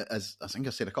 As I think I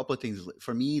said a couple of times,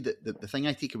 for me, the thing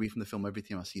I take away from the film every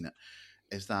time I've seen it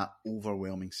is that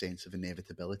overwhelming sense of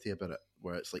inevitability about it,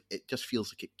 where it's like it just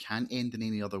feels like it can't end in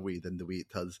any other way than the way it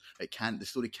does. The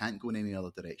story can't go in any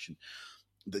other direction.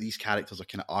 That these characters are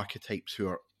kind of archetypes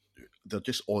they're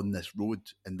just on this road,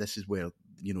 and this is where,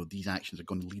 you know, these actions are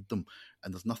going to lead them,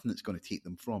 and there's nothing that's going to take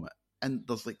them from it. And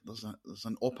there's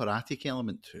an operatic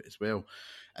element to it as well,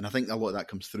 and I think a lot of that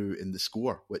comes through in the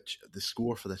score, which the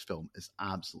score for this film is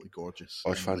absolutely gorgeous.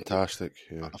 Oh, it's fantastic.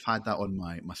 Yeah. I've had that on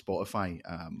my Spotify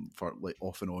for like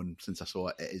off and on since I saw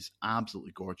it. It is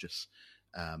absolutely gorgeous,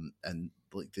 and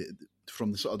like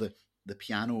from the sort of the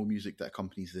piano music that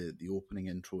accompanies the opening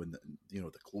intro and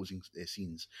the closing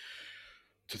scenes,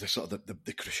 to the sort of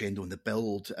the crescendo and the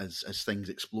build as things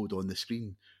explode on the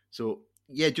screen. So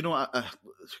yeah, do you know what?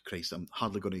 Christ, I'm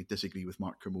hardly going to disagree with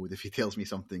Mark Kermode. If he tells me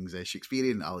something's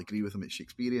Shakespearean, I'll agree with him, it's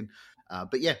Shakespearean.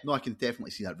 But yeah, no, I can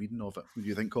definitely see that reading of it. What do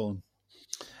you think, Colin?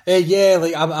 Yeah,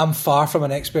 like I'm far from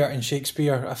an expert in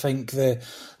Shakespeare. I think the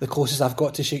closest I've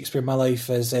got to Shakespeare in my life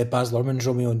is Baz Luhrmann's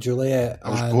Romeo and Juliet. I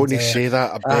was going to say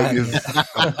that.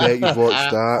 I bet you've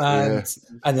watched that.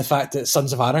 And the fact that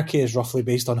Sons of Anarchy is roughly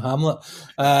based on Hamlet.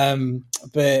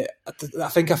 But I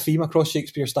think a theme across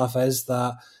Shakespeare stuff is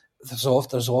that there's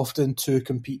often two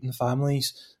competing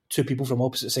families, two people from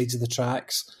opposite sides of the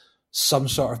tracks, some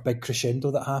sort of big crescendo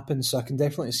that happens. So I can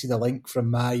definitely see the link from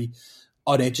my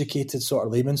uneducated sort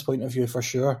of layman's point of view for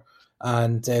sure,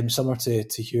 and similar to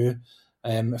Hugh,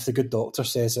 if the good doctor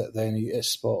says it, then it's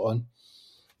spot on.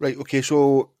 Right, okay,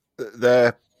 so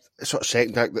the sort of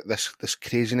second act, that this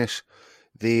craziness,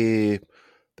 the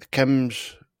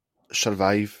Kims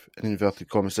survive, in inverted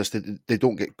commas, they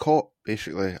don't get caught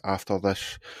basically, after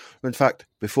this. In fact,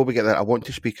 before we get there, I want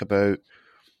to speak about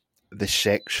the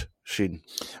sex scene.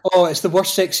 Oh, it's the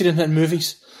worst sex scene in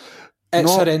movies.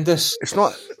 It's horrendous. It's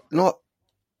not.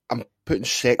 I'm putting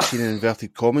sex scene in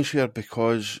inverted commas here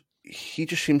because he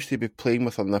just seems to be playing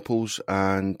with her nipples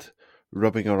and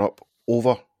rubbing her up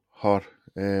over her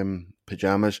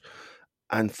pyjamas.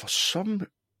 And for some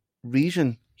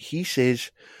reason, he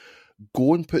says,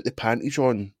 go and put the panties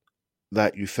on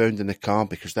that you found in the car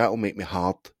because that'll make me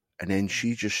hard. And then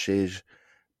she just says,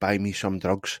 buy me some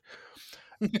drugs.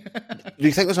 Do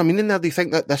you think there's a meaning there? Do you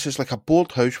think that this is like a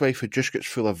bored housewife who just gets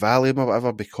full of Valium or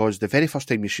whatever? Because the very first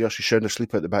time you see her, she's sound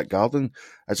asleep out the back garden.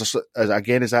 Is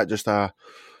that just a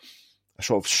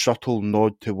sort of subtle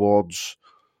nod towards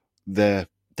the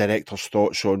director's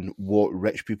thoughts on what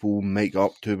rich people might get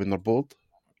up to when they're bored?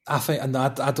 I think, and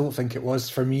I don't think it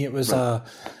was. For me, it was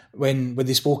when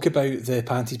they spoke about the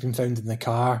panties being found in the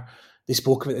car, they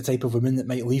spoke about the type of woman that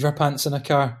might leave her pants in a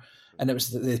car, and it was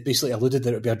they basically alluded that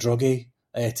it would be a druggie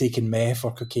taking meth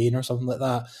or cocaine or something like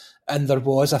that. And there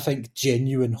was, I think,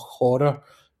 genuine horror,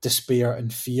 despair,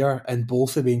 and fear in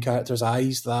both the main characters'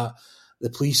 eyes that the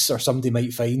police or somebody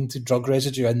might find drug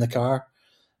residue in the car.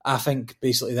 I think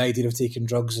basically the idea of taking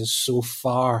drugs is so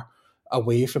far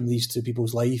away from these two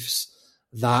people's lives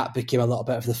that became a little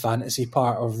bit of the fantasy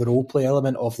part of the role play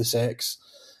element of the sex.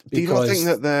 Do you not think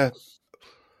that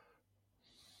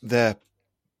the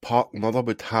Park mother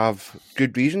would have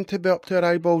good reason to be up to her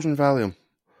eyeballs in Valium?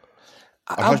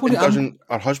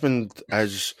 Her husband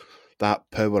is that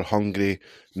power-hungry,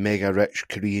 mega-rich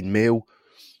Korean male.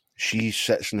 She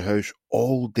sits in the house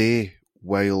all day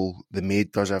while the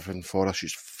maid does everything for her.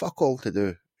 She's fuck all to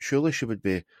do. Surely she could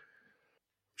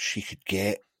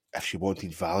get, if she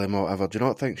wanted Valium or whatever. Do you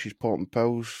not think she's popping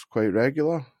pills quite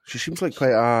regular? She seems like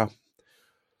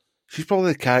she's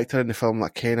probably the character in the film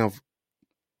that kind of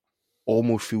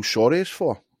almost feel sorry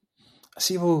for.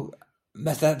 See, well,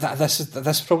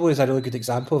 this probably is a really good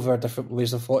example of our different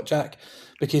ways of thought, Jack,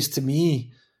 because to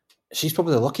me, she's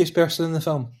probably the luckiest person in the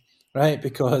film, right?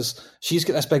 Because she's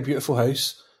got this big, beautiful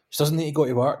house. She doesn't need to go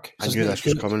to work. I knew this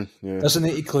was coming. Yeah. Doesn't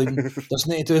need to clean. Doesn't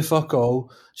need to do fuck all.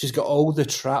 She's got all the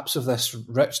traps of this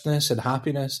richness and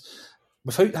happiness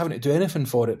without having to do anything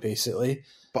for it, basically.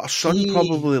 But her son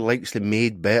probably likes the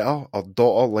maid better. Her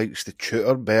daughter likes the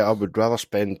tutor better, would rather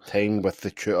spend time with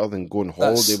the tutor than go on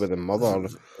holiday with the mother.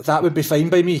 That would be fine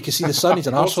by me, because see, the son, he's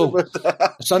an arsehole.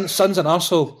 The son's an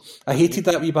arsehole. I hated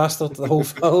that wee bastard the whole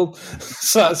film.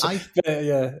 It's just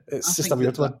a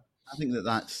weird one. I think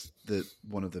that's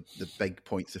one of the big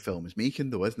points the film is making,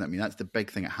 though, isn't it? I mean, that's the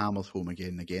big thing it hammers home again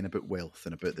and again about wealth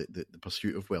and about the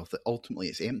pursuit of wealth, that ultimately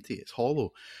it's empty, it's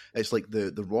hollow. It's like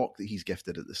the rock that he's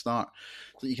gifted at the start.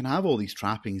 So you can have all these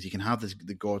trappings, you can have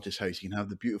the gorgeous house, you can have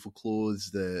the beautiful clothes,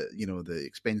 the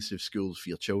expensive schools for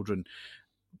your children,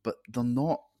 but they're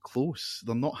not close,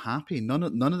 they're not happy. None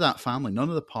of that family, none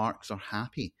of the Parks are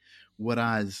happy.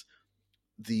 Whereas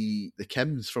the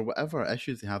Kims, for whatever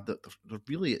issues they have, they're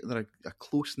a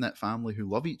close-knit family who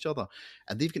love each other,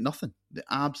 and they've got nothing,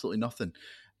 absolutely nothing,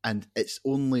 and it's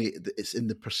in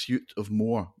the pursuit of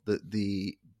more that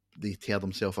they tear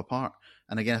themselves apart.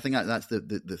 And again, I think that's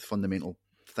the fundamental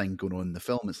thing going on in the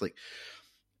film. It's like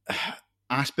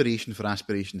aspiration for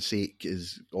aspiration's sake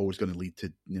is always going to lead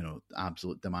to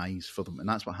absolute demise for them, and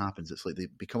that's what happens. It's like they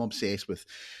become obsessed with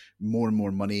more and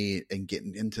more money and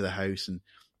getting into the house. And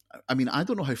I mean, I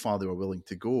don't know how far they were willing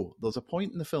to go. There's a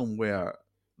point in the film where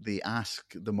they ask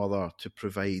the mother to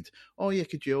provide, oh yeah,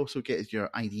 could you also get your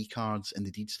ID cards and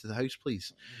the deeds to the house,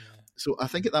 please? Yeah. So I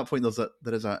think at that point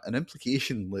there is an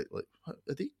implication, like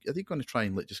are they going to try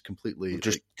and just completely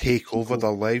take over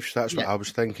their lives? That's what I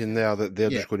was thinking there, that they're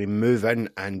just going to move in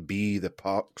and be the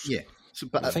Parks. Yeah. So,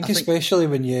 but I think especially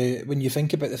when you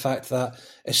think about the fact that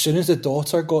as soon as the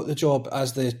daughter got the job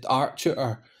as the art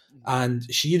tutor, and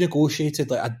she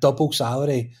negotiated like a double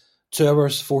salary, 2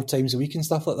 hours, 4 times a week and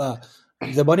stuff like that.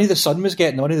 The money the son was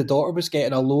getting, the money the daughter was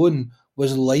getting alone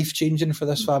was life-changing for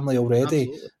this family already.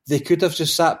 Absolutely. They could have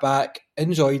just sat back,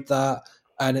 enjoyed that,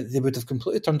 and they would have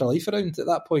completely turned their life around at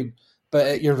that point.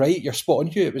 But you're right, you're spot on,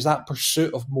 Hugh. It was that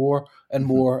pursuit of more and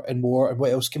more and more, and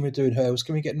what else can we do and how else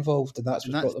can we get involved? And that's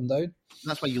what brought them down.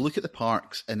 That's why you look at the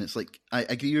Parks, and it's like, I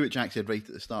agree with what Jack said right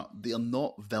at the start. They are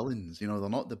not villains, they're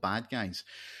not the bad guys.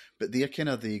 But they're kind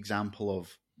of the example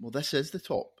of, well, this is the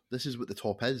top. This is what the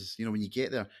top is. When you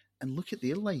get there and look at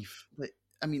their life. Like,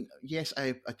 I mean, yes,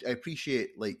 I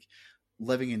appreciate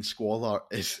living in squalor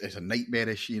is a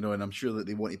nightmarish, and I'm sure that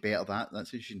they want to better that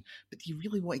situation. But do you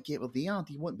really want to get where they are?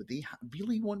 Do you want what they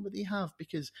really want what they have?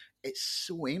 Because it's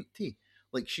so empty.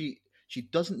 Like she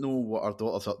doesn't know what her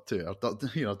daughter's up to.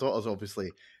 Her daughter's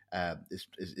obviously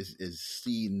is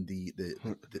seeing the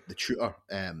tutor,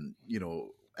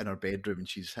 in her bedroom, and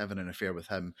she's having an affair with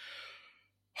him.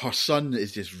 Her son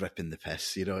is just ripping the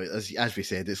piss, as we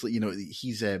said. It's like,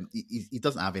 he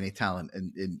doesn't have any talent,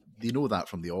 and they know that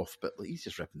from the off. But he's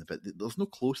just ripping the bit. There's no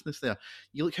closeness there.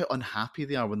 You look how unhappy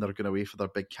they are when they're going away for their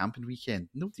big camping weekend.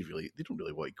 They don't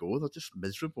really want to go. They're just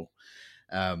miserable.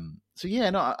 So yeah,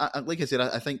 no, I like I said,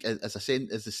 I think as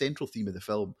the central theme of the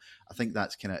film, I think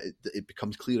that's kind of it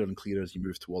becomes clearer and clearer as you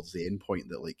move towards the end point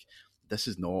that like this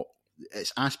is not,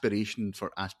 it's aspiration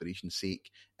for aspiration's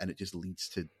sake, and it just leads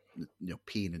to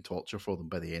pain and torture for them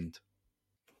by the end.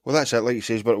 Well, that's it, like you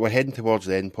says, but we're heading towards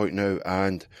the end point now,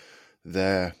 and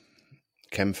the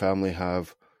Kim family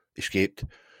have escaped.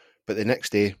 But the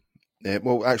next day,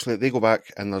 actually, they go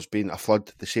back, and there's been a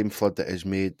flood, the same flood that has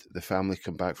made the family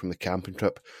come back from the camping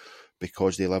trip,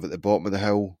 because they live at the bottom of the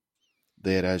hill.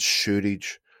 There is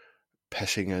sewerage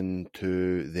pissing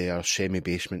into their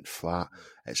semi-basement flat.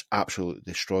 It's absolutely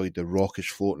destroyed. The rock is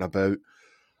floating about.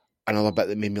 Another bit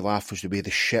that made me laugh was the way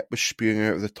the shit was spewing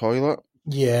out of the toilet.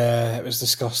 Yeah, it was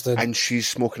disgusting. And she's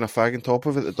smoking a fag on top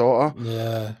of it, the daughter.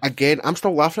 Yeah. Again, I'm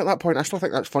still laughing at that point. I still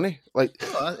think that's funny. Like,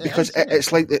 because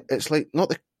it's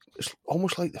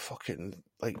almost like the fucking,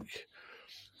 like,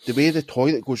 the way the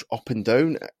toilet goes up and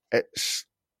down, it's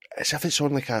as if it's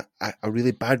on like a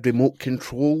really bad remote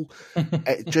control.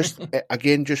 It just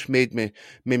made me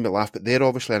laugh. But they're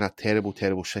obviously in a terrible,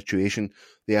 terrible situation.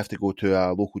 They have to go to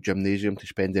a local gymnasium to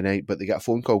spend the night, but they get a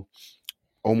phone call,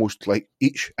 almost like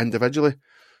each individually,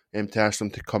 to ask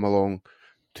them to come along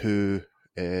to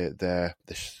the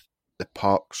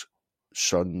Park's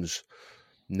son's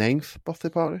 9th birthday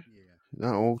party. Yeah.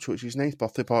 That old, so it's his 9th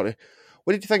birthday party.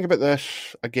 What did you think about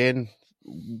this? Again,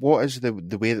 what is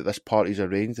the way that this party's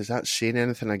arranged? Is that saying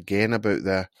anything again about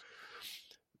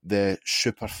the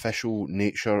superficial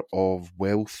nature of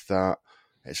wealth, that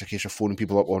it's a case of phoning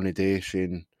people up on the day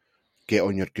saying, get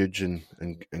on your goods and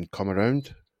come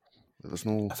around? There's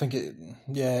no... I think it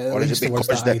or is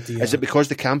it because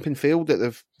the camping failed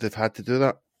that they've had to do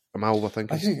that? Am I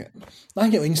overthinking? I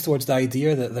think it leans towards the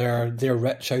idea that their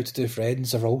rich, out-to-do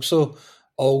friends are also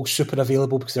all super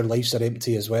available because their lives are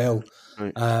empty as well.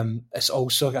 Right. It's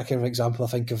also a kind of example, I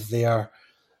think, of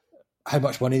how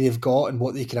much money they've got and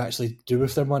what they can actually do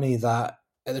with their money, that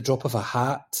at the drop of a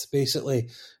hat, basically,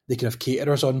 they can have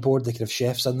caterers on board, they can have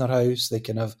chefs in their house, they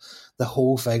can have the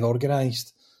whole thing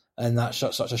organised in that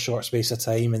such a short space of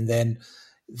time. And then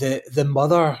the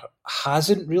mother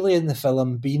hasn't really in the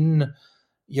film been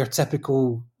your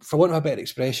typical, for want of a better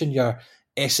expression, your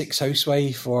Essex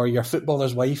housewife or your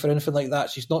footballer's wife or anything like that.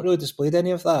 She's not really displayed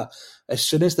any of that. As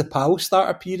soon as the pals start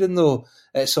appearing, though,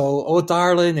 it's all, oh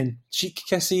darling, and cheek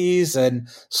kisses, and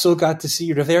so glad to see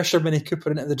you, reverse your Mini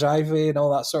Cooper into the driveway and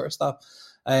all that sort of stuff.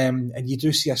 And you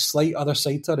do see a slight other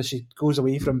side to her as she goes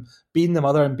away from being the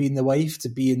mother and being the wife to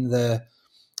being the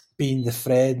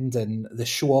friend and the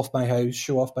show off my house,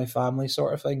 show off my family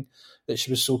sort of thing that she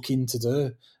was so keen to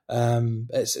do.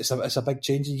 It's a big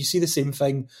change. And you see the same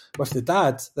thing with the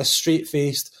dad, this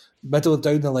straight-faced, middle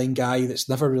down the line guy that's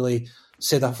never really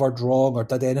said a word wrong or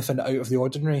did anything out of the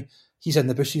ordinary. He's in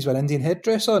the bushes with an Indian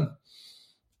headdress on.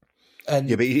 And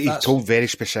yeah, but he's told very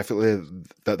specifically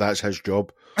that that's his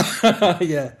job.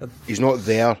 Yeah. He's not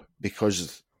there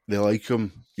because they like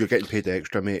him. You're getting paid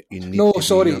extra, mate. You need no,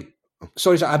 sorry.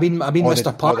 Sorry, I mean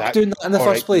Mr. Park doing that in the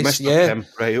first place. Mr. Yeah, Kim.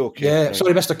 Right, okay. Yeah, right.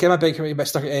 Sorry, Mr. Kim. I beg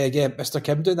Mr.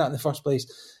 Kim doing that in the first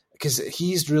place, because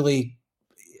he's not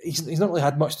really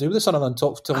had much to do with the son other than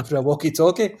talk to him through a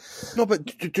walkie-talkie. No, but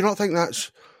do you not think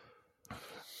that's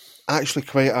actually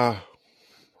quite a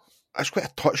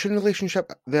touching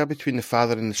relationship there between the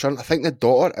father and the son? I think the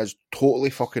daughter is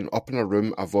totally fucking up in her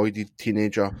room, avoided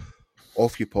teenager,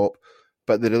 off you pop.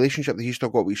 But the relationship that he's still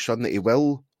got with his son, that he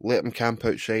will let him camp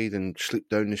outside and sleep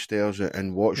down the stairs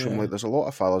and watch him, like there's a lot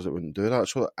of fathers that wouldn't do that.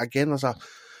 So again, there's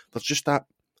just that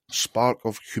spark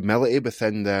of humility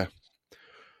within the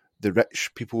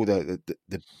rich people, the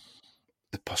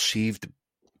perceived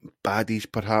baddies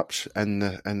perhaps in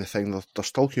the thing. There's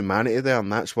still humanity there,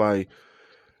 and that's why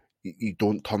you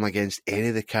don't turn against any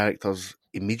of the characters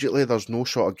immediately. There's no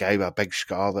sort of guy with a big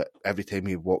scar that every time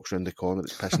he walks around the corner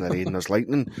it's pissing the rain and there's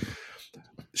lightning.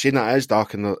 Saying that it is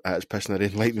dark and it's pissing the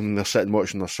rain, lightning, and they're sitting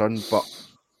watching their son, but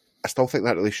I still think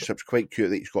that relationship's quite cute,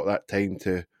 that he's got that time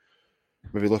to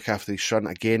maybe look after his son.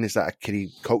 Again, is that a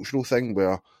cultural thing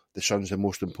where the son's the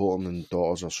most important and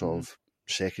daughters are sort of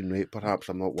second rate, perhaps?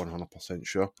 I'm not 100%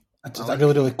 sure. A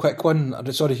really quick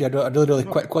one. Sorry, a really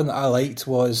quick one that I liked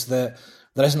was that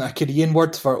there isn't a Korean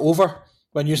word for over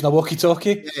when using a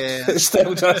walkie-talkie. Yeah. It's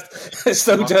still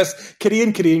just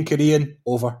Korean,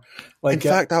 over. In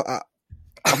fact, I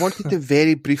wanted to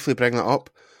very briefly bring that up.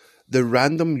 The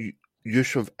random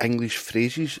use of English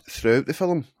phrases throughout the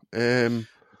film.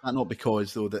 That not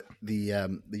because though that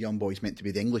the young boy's meant to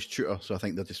be the English tutor, so I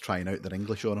think they're just trying out their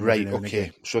English on him. Right.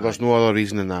 Okay. So there's no other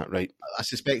reason than that, right? I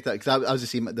suspect that because I was the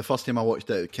same. The first time I watched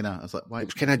it, I was like, why? It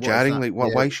was kind of jarring. Like,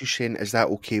 why is she saying, "Is that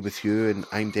okay with you?" And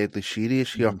I'm deadly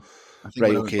serious here. I think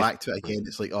when I went back to it again,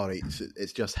 it's like, all right,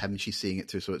 it's just him she's saying it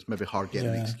to, so it's maybe her getting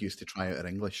an excuse to try out her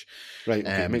English. Right,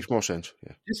 okay, it makes more sense.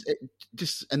 Yeah.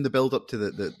 Just in the build up to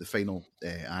the final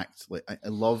act, like I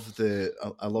love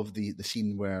the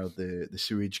scene where the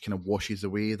sewage kind of washes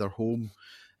away their home,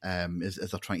 as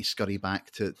they're trying to scurry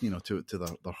back to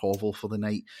their hovel for the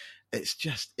night. It's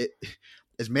just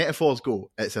as metaphors go,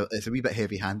 it's a wee bit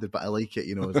heavy handed, but I like it.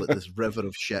 It's like this river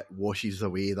of shit washes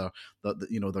away their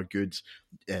goods,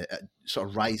 sort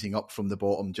of rising up from the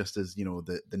bottom, just as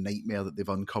the nightmare that they've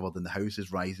uncovered in the house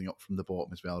is rising up from the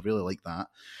bottom as well. I really like that,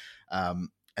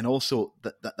 and also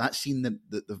that scene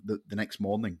the next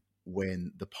morning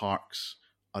when the Parks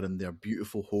are in their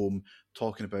beautiful home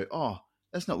talking about,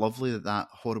 isn't it lovely that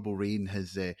horrible rain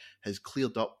has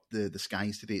cleared up the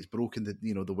skies today? It's broken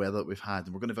the weather that we've had,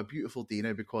 and we're going to have a beautiful day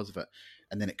now because of it.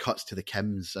 And then it cuts to the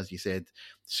Kims, as you said,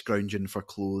 scrounging for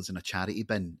clothes in a charity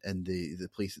bin in the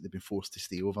place that they've been forced to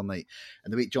stay overnight.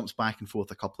 And the way it jumps back and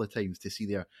forth a couple of times to see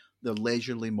their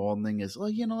leisurely morning is,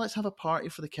 let's have a party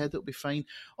for the kid, it'll be fine.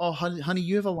 Oh, honey,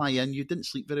 you have a lie in. You didn't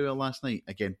sleep very well last night.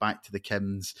 Again, back to the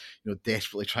Kims,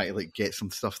 desperately trying to get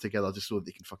some stuff together just so that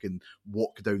they can fucking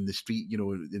walk down the street,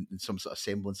 in some sort of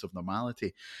semblance of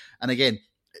normality. And again,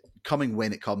 coming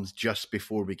when it comes just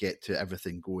before we get to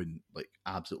everything going like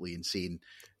absolutely insane,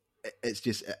 it's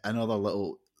just another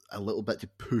a little bit to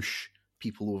push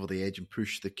people over the edge and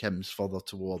push the Kims further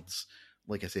towards,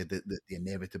 like I said, the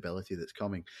inevitability that's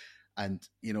coming. And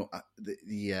the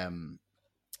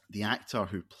actor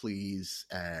who plays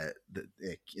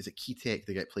is it Ki-taek,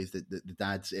 the guy who plays the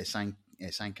dad's Sang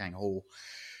Kang-ho.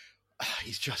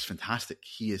 He's just fantastic.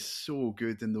 He is so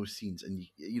good in those scenes, and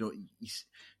he's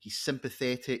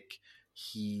sympathetic.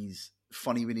 He's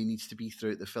funny when he needs to be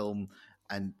throughout the film,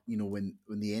 and when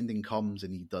the ending comes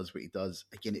and he does what he does,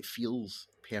 again, it feels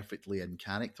perfectly in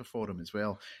character for him as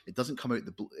well. It doesn't come out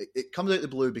the blue. It comes out the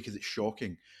blue because it's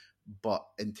shocking, but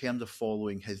in terms of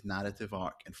following his narrative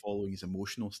arc and following his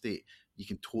emotional state, you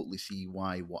can totally see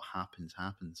why what happens.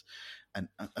 And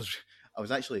as I was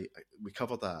actually, we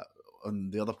covered that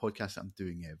on the other podcast that I'm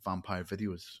doing, Vampire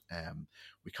Videos.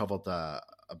 We covered a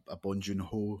Bong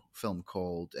Joon-ho film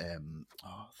called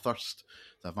Thirst.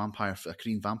 It's a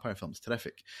Korean vampire film. It's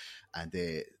terrific. And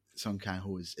Sung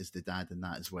Kang-ho is the dad in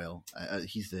that as well.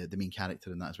 He's the main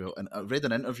character in that as well. And I read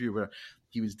an interview where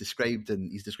he's described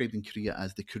in Korea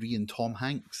as the Korean Tom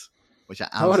Hanks, which I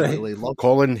absolutely love.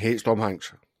 Colin hates Tom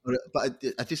Hanks. But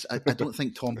I don't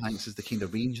think Tom Hanks is the kind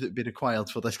of range that would be required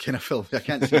for this kind of film. I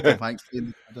can't see Tom Hanks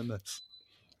doing this.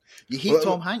 You hate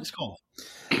Tom Hanks, Colin?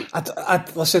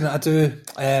 Listen, I do.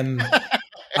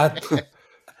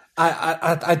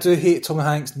 I do hate Tom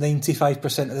Hanks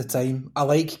 95% of the time. I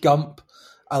like Gump.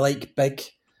 I like Big.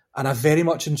 And I very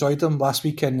much enjoyed him last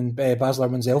week in Baz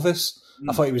Luhrmann's Elvis.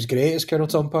 I thought he was great as Colonel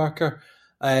Tom Parker.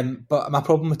 But my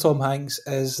problem with Tom Hanks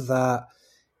is that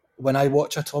when I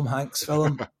watch a Tom Hanks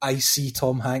film, I see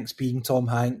Tom Hanks being Tom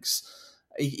Hanks.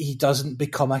 He doesn't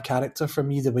become a character for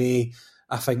me the way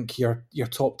I think your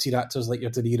top tier actors like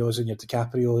your De Niro's and your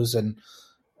DiCaprio's, and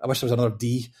I wish there was another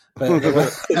D, but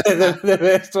the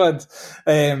best ones.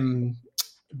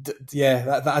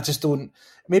 That I just don't.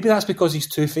 Maybe that's because he's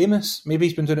too famous. Maybe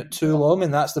he's been doing it too long,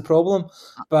 and that's the problem.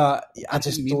 But I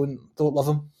just don't love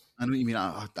him. I know what you mean.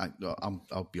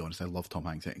 I'll be honest. I love Tom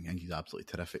Hanks. I think he's absolutely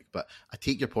terrific. But I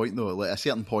take your point, though. Like, at a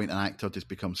certain point, an actor just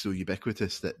becomes so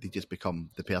ubiquitous that they just become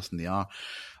the person they are.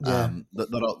 Yeah.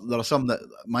 There are some that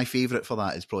my favourite for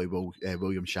that is probably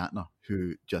William Shatner,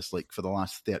 who just like for the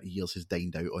last 30 years has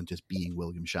dined out on just being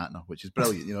William Shatner, which is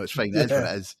brilliant. It's fine. It is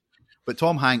what it is. But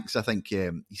Tom Hanks, I think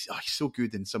he's so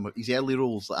good in some of his early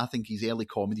roles. I think his early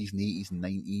comedies in the 80s and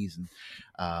 90s,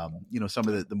 and some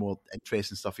of the more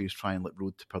interesting stuff he was trying, like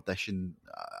Road to Perdition.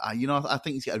 I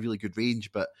think he's got a really good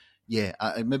range. But yeah,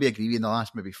 I maybe agree with you. In the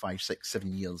last maybe 5, 6,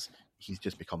 7 years, he's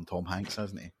just become Tom Hanks,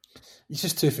 hasn't he? He's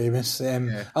just too famous. I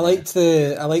liked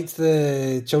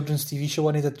the children's TV show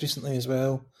one he did recently as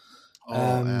well.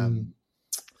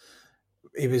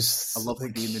 He was A Lovely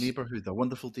Day in the Neighbourhood, A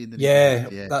Wonderful Day in the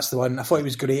Neighbourhood. Yeah, that's the one. I thought he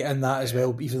was great in that as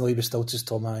well, even though he was still just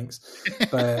Tom Hanks.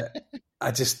 But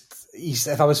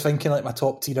if I was thinking like my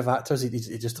top tier of actors, he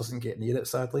just doesn't get near it,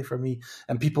 sadly, for me.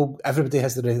 And everybody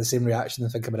has the same reaction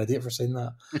and think I'm an idiot for saying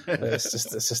that. But it's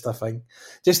just a thing.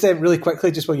 Just really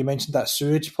quickly, just when you mentioned that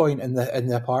sewage point in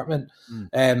the apartment,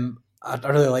 I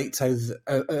really liked how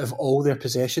out of all their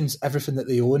possessions, everything that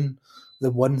they own,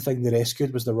 the one thing they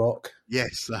rescued was the rock.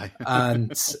 Yes,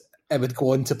 and it would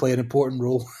go on to play an important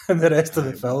role in the rest of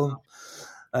the film.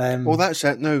 Well, that's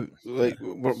it now. Like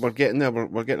we're getting there.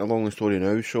 We're getting along the story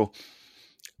now. So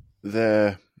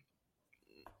the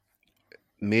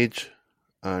maid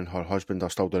and her husband are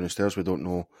still down the stairs. We don't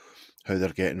know how they're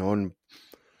getting on.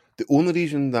 The only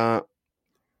reason that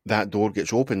door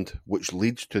gets opened, which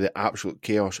leads to the absolute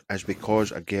chaos, is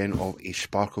because, again, of a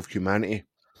spark of humanity,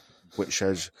 which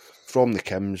is from the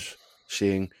Kims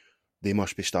saying they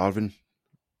must be starving.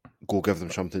 Go give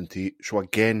them something to eat. So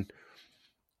again,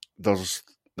 there's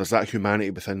that humanity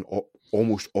within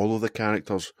almost all of the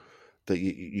characters that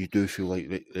you do feel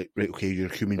like, right, okay,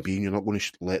 you're a human being, you're not going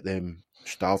to let them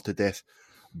starve to death.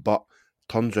 But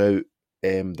turns out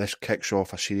this kicks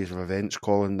off a series of events,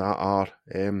 Colin, that are...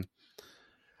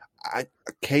 I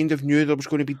kind of knew there was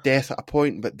going to be death at a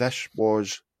point, but this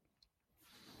was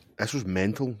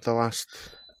mental, the last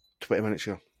 20 minutes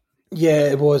here.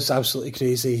 Yeah, it was absolutely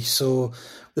crazy. So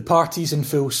the party's in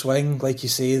full swing. Like you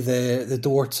say, the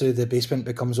door to the basement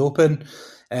becomes open.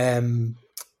 The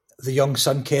young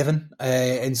son, Kevin,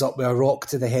 ends up with a rock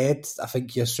to the head. I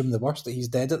think you assume the worst, that he's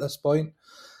dead at this point.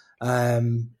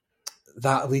 That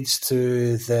leads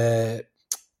to the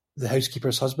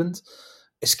housekeeper's husband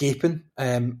escaping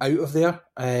out of there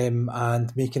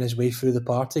and making his way through the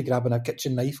party, grabbing a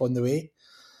kitchen knife on the way.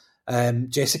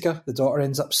 Jessica, the daughter,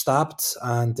 ends up stabbed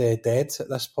and dead at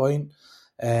this point.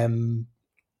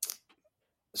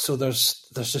 So there's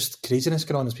just craziness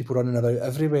going on. There's people running about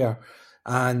everywhere.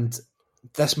 And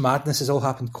this madness has all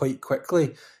happened quite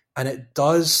quickly. And it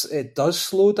does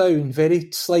slow down very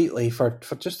slightly for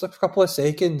just a couple of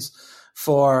seconds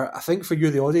for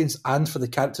you, the audience, and for the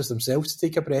characters themselves to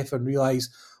take a breath and realise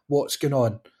what's going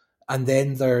on. And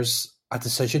then there's a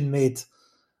decision made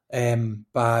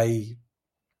by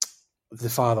the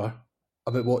father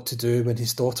about what to do when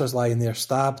his daughter's lying there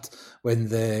stabbed, when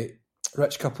the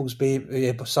rich couple's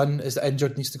son is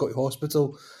injured, needs to go to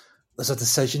hospital. There's a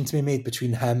decision to be made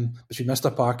between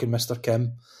Mr. Park and Mr.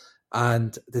 Kim,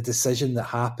 and the decision that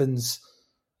happens,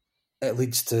 it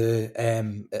leads to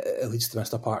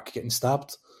Mr. Park getting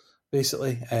stabbed,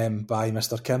 basically, by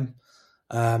Mr. Kim.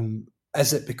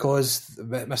 Is it because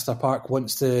Mr. Park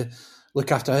wants to look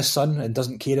after his son and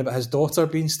doesn't care about his daughter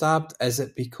being stabbed? Is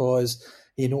it because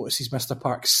he notices Mr.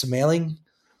 Park smelling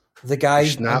the guy? I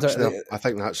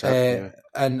think that's it. Yeah.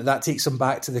 And that takes him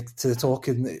back to the talk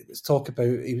about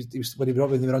when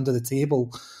they were under the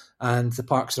table, and the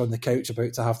Parks are on the couch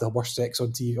about to have the worst sex on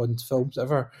TV, on films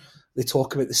ever. They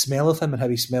talk about the smell of him and how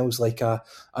he smells like an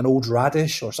old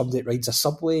radish or somebody that rides a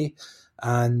subway.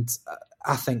 And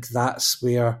I think that's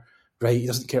where, right, he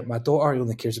doesn't care about my daughter, he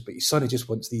only cares about his son, he just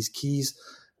wants these keys.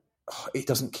 He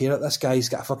doesn't care that this guy's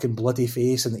got a fucking bloody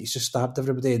face and that he's just stabbed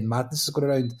everybody and madness is going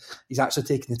around. He's actually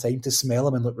taking the time to smell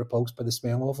him and look repulsed by the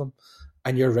smell of him.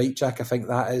 And you're right, Jack, I think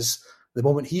that is the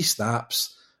moment he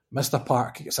snaps, Mr.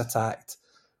 Park gets attacked,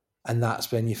 and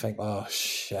that's when you think, oh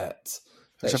shit.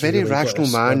 It's a very rational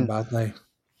man.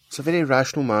 It's a very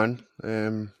rational man.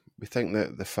 We think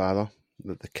that the father,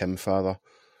 the Kim father,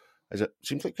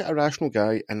 seems like a rational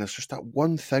guy, and there's just that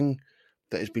one thing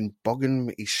that has been bugging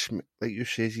me. Like you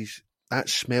say, he's that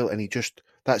smell, and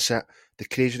that's it. The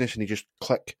craziness, and he just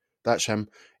click. That's him.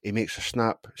 He makes a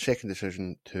snap second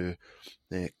decision to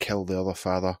kill the other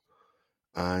father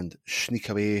and sneak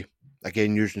away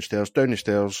again using stairs. Down the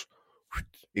stairs,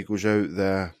 he goes out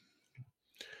the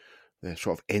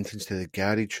sort of entrance to the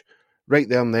garage. Right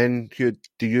there and then, Hugh,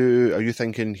 are you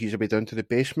thinking he's a bit down to the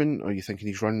basement? Or are you thinking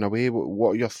he's running away? What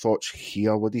are your thoughts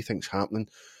here? What do you think's happening?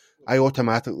 I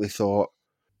automatically thought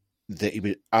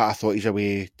that I thought he's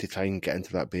away to try and get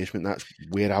into that basement. That's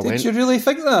where I went. Did you really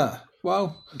think that?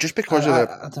 Wow. Just because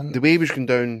of the way he was going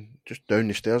down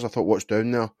the stairs, I thought, what's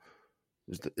down there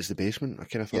is the basement. I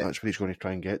kind of thought that's where he's going to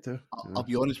try and get to. I'll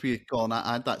be honest with you, Colin,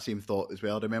 I had that same thought as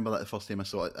well. I remember that the first time I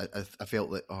saw it, I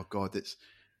felt like, oh God, it's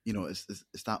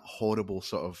that horrible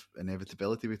sort of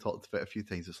inevitability we talked about a few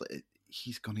times. It's like,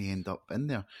 he's going to end up in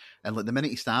there. And like the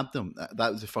minute he stabbed him,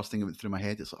 that was the first thing that went through my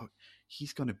head. It's like, oh,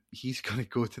 he's going to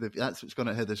go to that's what's going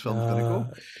to how this film's going to go.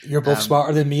 You're both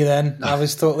smarter than me then. I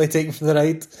was totally taken for the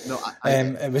ride. No,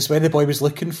 it was when the boy was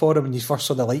looking for him, when you first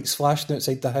saw the lights flashing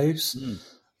outside the house.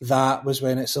 That was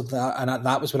when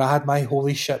that was when I had my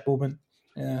holy shit moment.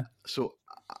 Yeah. So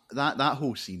that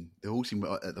whole scene, the whole scene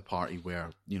at the party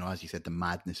where, as you said, the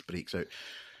madness breaks out.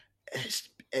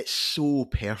 It's so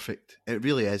perfect. It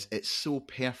really is. It's so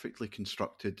perfectly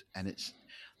constructed, and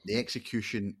the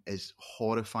execution is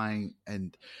horrifying.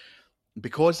 And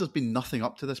because there's been nothing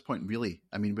up to this point, really.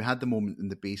 I mean, we had the moment in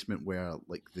the basement where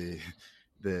like the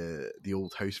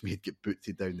old housemaid get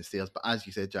booted down the stairs, but as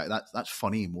you said, Jack, that's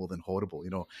funny more than horrible.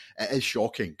 It is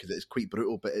shocking because it's quite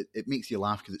brutal, but it makes you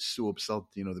laugh because it's so absurd.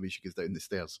 The way she goes down the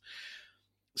stairs.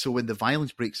 So when the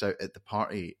violence breaks out at the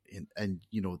party, and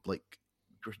like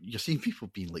you're seeing people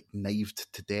being like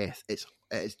knifed to death,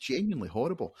 it's genuinely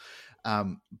horrible.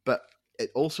 But it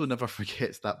also never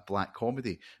forgets that black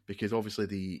comedy, because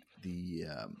obviously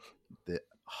the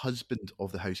husband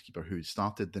of the housekeeper who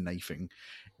started the knifing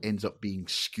ends up being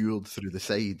skewered through the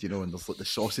side, and there's like the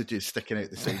sausages sticking out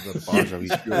the side of the bars.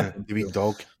 The wee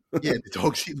dog. Yeah, the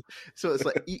dog scene. So it's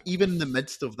like, even in the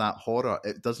midst of that horror,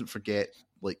 it doesn't forget,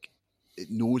 like, it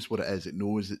knows what it is, it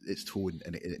knows its tone,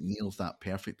 and it nails that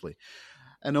perfectly.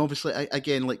 And obviously,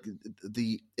 again, like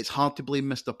it's hard to blame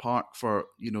Mr. Park for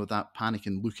that panic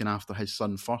and looking after his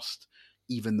son first,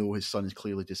 even though his son has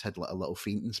clearly just had like a little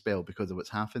fainting spell because of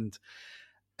what's happened,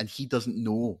 and he doesn't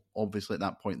know, obviously, at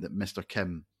that point, that Mr.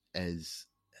 Kim is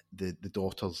the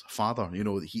daughter's father.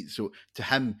 So to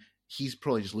him, he's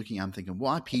probably just looking at him thinking,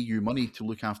 well, I pay you money to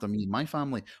look after me and my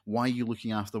family. Why are you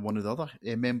looking after one of the other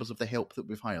members of the help that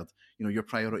we've hired? Your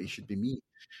priority should be me.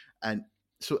 And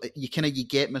so you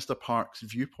get Mr. Park's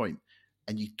viewpoint,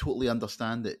 and you totally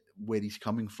understand it, where he's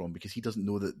coming from, because he doesn't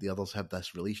know that the others have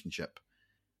this relationship.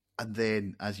 And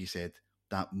then, as you said,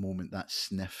 that moment, that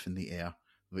sniff in the air,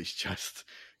 which just,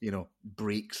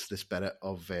 breaks the spirit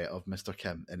of Mr.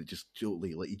 Kim, and it just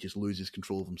totally, like, he just loses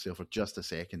control of himself for just a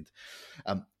second.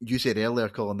 You said earlier,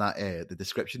 Colin, that the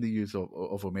description they use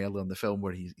of him earlier in the film,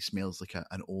 where he smells like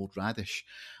an old radish.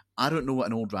 I don't know what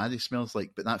an old radish smells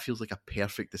like, but that feels like a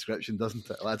perfect description, doesn't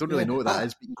it? I don't really know what that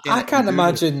is. But I can't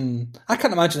imagine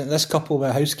that this couple with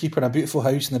a housekeeper and a beautiful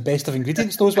house and the best of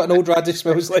ingredients knows what an old radish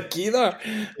smells like either.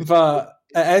 But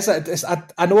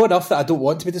I know enough that I don't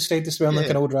want to be described as smelling like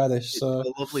an old radish. So it's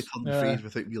a lovely turn of phrase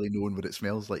without really knowing what it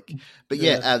smells like. But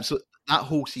so that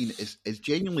whole scene is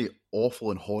genuinely awful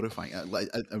and horrifying.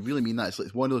 I really mean that.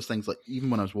 It's one of those things, like, even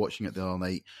when I was watching it the other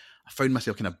night, I found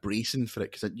myself kind of bracing for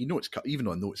it, because it's even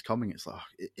though I know it's coming, it's like,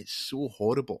 it's so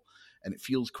horrible, and it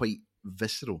feels quite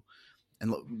visceral.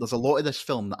 And look, there's a lot of this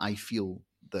film that I feel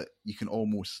that you can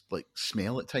almost like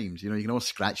smell at times. You can almost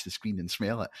scratch the screen and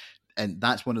smell it. And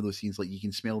that's one of those scenes, like, you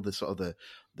can smell the sort of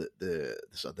the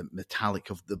sort of the metallic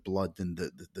of the blood, and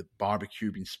the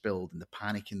barbecue being spilled, and the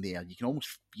panic in the air. You can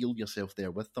almost feel yourself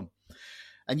there with them.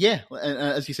 And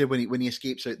as you said, when he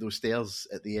escapes out those stairs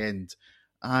at the end,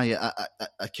 I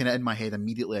kind of, in my head,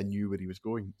 immediately I knew where he was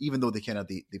going, even though they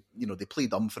play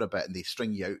dumb for a bit and they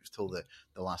string you out till the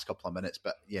last couple of minutes.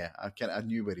 But yeah, I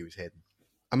knew where he was heading.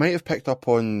 I might have picked up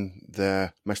on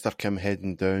the Mr. Kim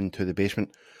heading down to the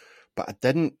basement, but I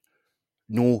didn't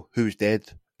know who was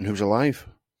dead and who was alive.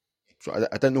 So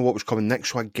I didn't know what was coming next.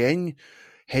 So again,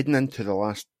 heading into the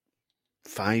last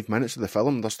 5 minutes of the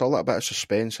film, there's still a little bit of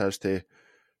suspense as to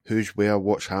who's where,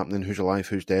 what's happening, who's alive,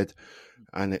 who's dead.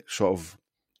 And it sort of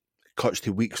cuts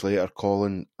to weeks later.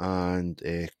 Colin and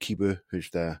Kibu, who's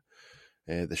the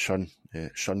son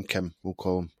Kim, we'll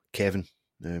call him Kevin,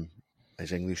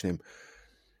 his English name.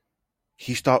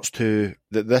 He starts to,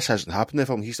 this hasn't happened in the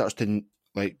film, he starts to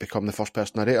like become the first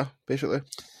person narrator, basically.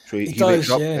 So he wakes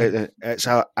up. Yeah. It's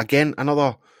again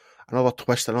another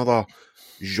twist, another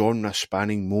genre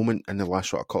spanning moment in the last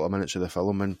sort of couple of minutes of the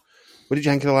film. And what did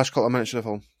you think of the last couple of minutes of the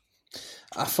film?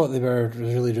 I thought they were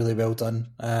really, really well done.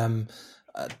 The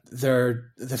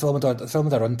film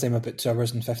had a runtime of about 2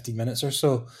 hours and 15 minutes or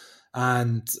so,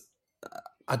 and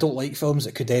I don't like films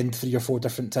that could end 3 or 4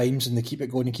 different times and they keep it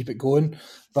going,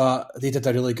 but they did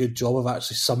a really good job of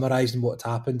actually summarising what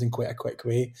had happened in quite a quick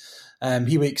way.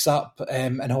 He wakes up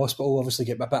in hospital, obviously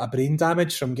getting a bit of brain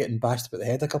damage from getting bashed about the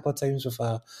head a couple of times with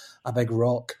a big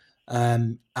rock,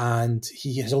 and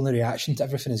his only reaction to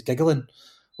everything is giggling,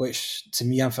 which to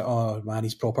me, I'm like, oh man,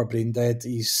 he's proper brain dead.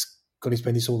 He's going to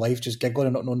spend his whole life just giggling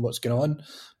and not knowing what's going on.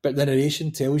 But the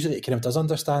narration tells you that he kind of does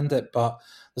understand it, but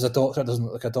there's a doctor that doesn't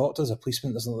look like a doctor, there's a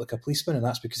policeman that doesn't look like a policeman, and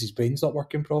that's because his brain's not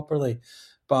working properly.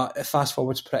 But it fast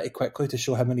forwards pretty quickly to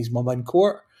show him and his mum in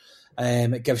court.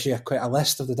 It gives you quite a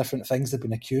list of the different things they've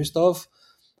been accused of.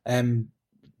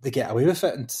 They get away with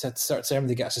it, and to a certain term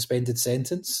they get a suspended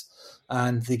sentence,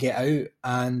 and they get out,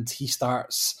 and he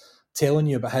starts telling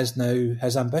you about his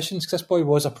ambitions, because this boy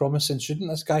was a promising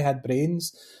student. This guy had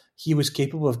brains, he was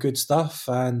capable of good stuff,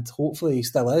 and hopefully he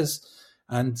still is.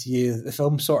 And the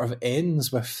film sort of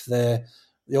ends with the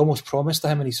they almost promised to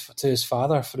him and to his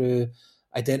father through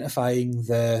identifying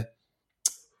the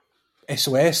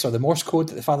SOS or the Morse code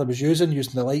that the father was using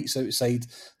the lights outside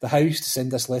the house to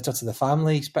send this letter to the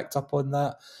family. He's picked up on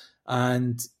that,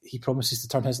 and he promises to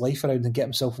turn his life around and get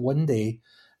himself one day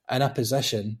in a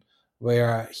position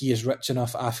where he is rich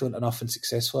enough, affluent enough, and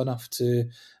successful enough to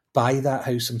buy that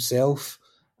house himself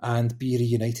and be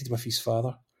reunited with his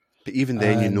father. But even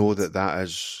then, you know that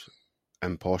is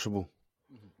impossible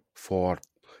for,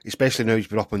 especially now he's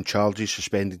been up on charges,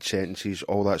 suspended sentences,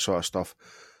 all that sort of stuff.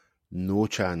 No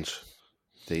chance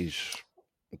that he's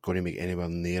going to make anywhere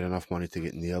near enough money to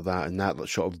get near that. And that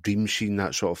sort of dream scene,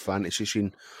 that sort of fantasy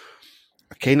scene,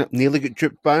 I kind of nearly got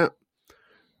duped by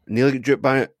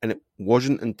it. And it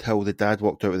wasn't until the dad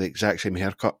walked out with the exact same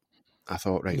haircut. I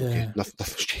thought, right, okay,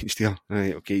 nothing's changed here.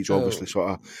 Right, okay, he's obviously sort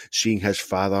of seeing his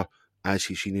father as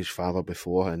he's seen his father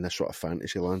before in this sort of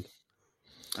fantasy land.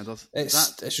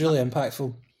 It's really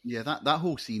impactful. Yeah, that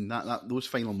whole scene, that those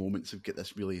final moments have got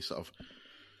this really sort of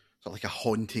like a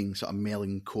haunting sort of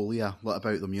melancholia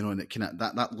about them, you know, and it kind of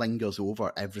that lingers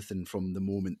over everything from the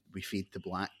moment we fade to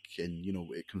black, and you know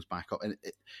it comes back up, and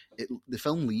the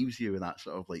film leaves you with that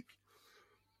sort of like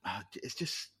it's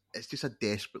just a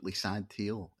desperately sad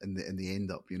tale in the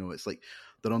end up, you know. It's like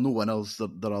there are no winners,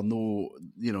 there are no,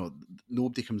 you know,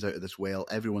 nobody comes out of this well.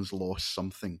 Everyone's lost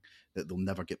something that they'll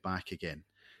never get back again.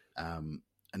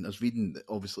 And I was reading,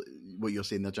 obviously, what you're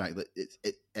saying there, Jack, that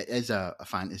it is a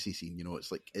fantasy scene, you know.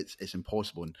 It's like it's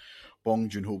impossible. And Bong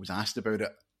Joon-ho was asked about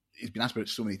it. He's been asked about it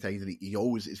so many times, and he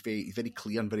always is he's very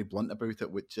clear and very blunt about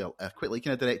it, which I quite like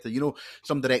in a director. You know,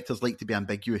 some directors like to be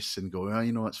ambiguous and go,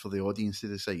 you know, it's for the audience to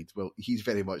decide. Well, he's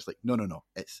very much like, no,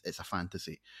 it's a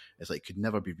fantasy. It's like, it could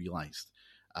never be realised.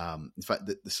 In fact,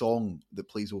 the song that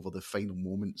plays over the final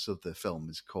moments of the film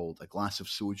is called A Glass of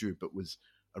Soju, but was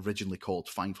originally called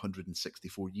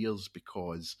 564 Years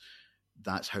because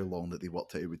that's how long that they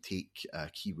worked out it would take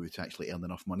Ki-woo to actually earn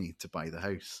enough money to buy the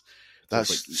house. So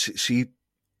that's see,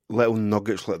 little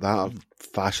nuggets like that are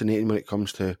fascinating when it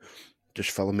comes to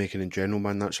just filmmaking in general,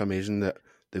 man. That's amazing that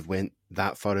they've went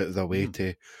that far out of their way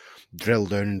to drill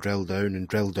down and drill down and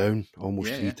drill down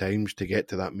almost three times to get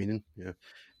to that meaning. Yeah.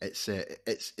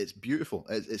 It's beautiful.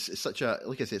 It's such a,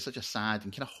 like I said, it's such a sad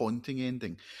and kind of haunting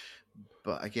ending.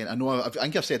 But again, I know I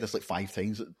think I've said this like 5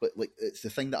 times, but like it's the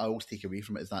thing that I always take away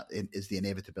from it is the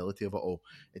inevitability of it all.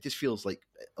 It just feels like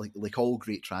all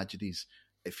great tragedies.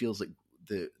 It feels like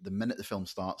the minute the film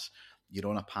starts, you're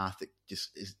on a path that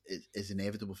just is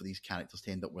inevitable for these characters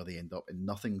to end up where they end up, and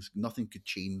nothing could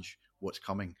change what's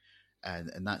coming.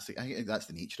 And that's I think that's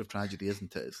the nature of tragedy,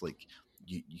 isn't it? It's like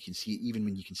you can see it, even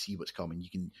when you can see what's coming,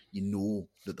 you know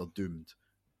that they're doomed.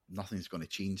 Nothing's going to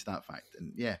change that fact.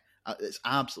 And yeah, it's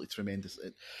absolutely tremendous.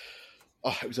 It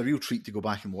was a real treat to go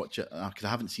back and watch it, because I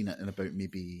haven't seen it in about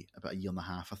a year and a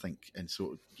half, I think. And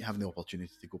so having the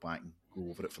opportunity to go back and go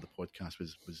over it for the podcast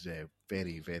was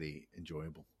very, very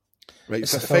enjoyable. Right,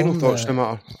 final thoughts, no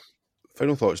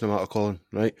matter, Colin.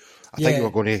 Right, I think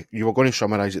you were going to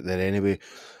summarise it there anyway.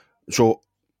 So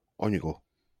on you go.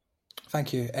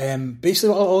 Thank you. Basically,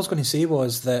 what I was going to say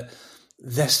was that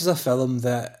this is a film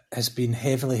that has been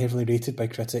heavily, heavily rated by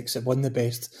critics. It won the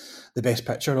best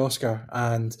picture Oscar,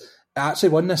 and it actually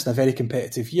won this in a very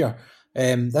competitive year.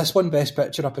 This won Best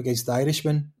Picture up against The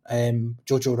Irishman,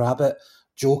 Jojo Rabbit,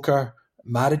 Joker,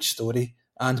 Marriage Story,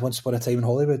 and Once Upon a Time in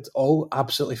Hollywood. All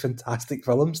absolutely fantastic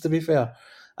films, to be fair.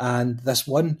 And this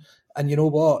one, and you know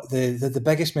what? The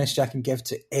biggest message I can give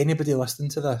to anybody listening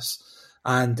to this,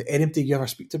 and anybody you ever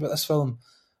speak to about this film,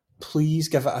 please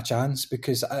give it a chance,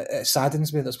 because it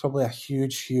saddens me that there's probably a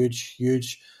huge, huge,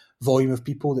 huge volume of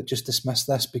people that just dismiss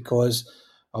this because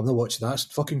I'm not watching that, it's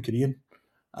fucking Korean.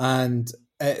 And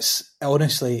it's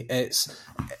honestly,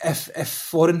 if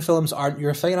foreign films aren't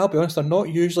your thing, and I'll be honest, they're not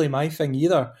usually my thing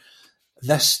either,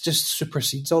 this just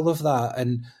supersedes all of that.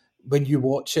 And when you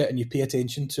watch it and you pay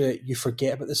attention to it, you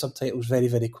forget about the subtitles very,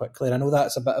 very quickly. And I know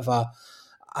that's a bit of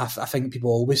I think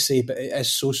people always say, but it is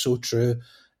so, so true.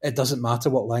 It doesn't matter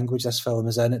what language this film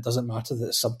is in. It doesn't matter that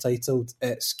it's subtitled.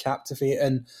 It's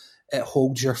captivating. It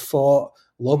holds your thought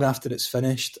long after it's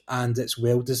finished, and it's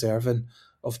well deserving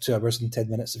of 2 hours and 10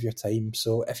 minutes of your time.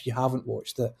 So if you haven't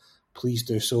watched it, please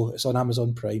do so. It's on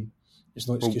Amazon Prime. There's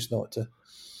no excuse not to.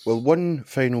 Well, one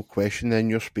final question then.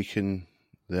 You're speaking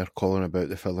there, Colin, about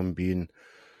the film being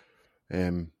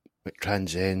it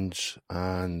transcends,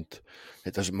 and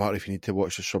it doesn't matter if you need to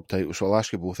watch the subtitles. So I'll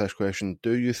ask you both this question.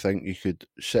 Do you think you could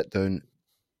sit down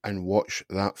and watch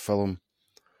that film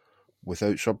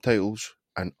without subtitles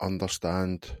and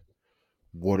understand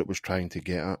what it was trying to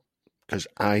get at? Because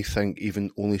I think, even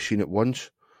only seen it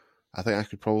once, I think I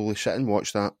could probably sit and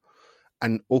watch that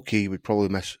And okay, you would probably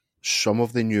miss some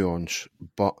of the nuance,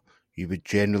 but you would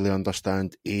generally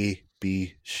understand A,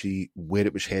 B, C, where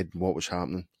it was heading, what was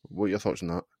happening. What are your thoughts on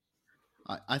that?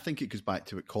 I think it goes back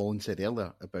to what Colin said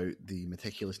earlier about the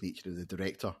meticulous nature of the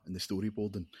director and the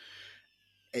storyboarding.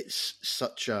 It's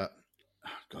such a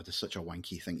it's such a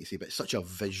wanky thing to say, but it's such a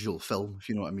visual film, if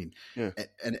you know what I mean. Yeah.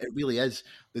 And it really is.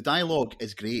 The dialogue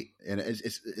is great, and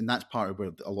and that's part of where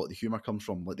a lot of the humour comes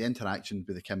from. Like the interaction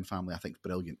with the Kim family, I think, is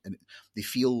brilliant, and they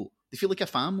feel like a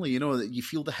family. You know, you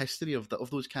feel the history of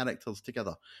those characters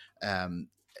together. And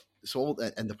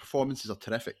the performances are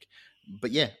terrific.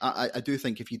 But yeah, I do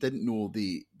think if you didn't know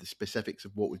the specifics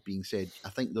of what was being said, I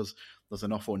think there's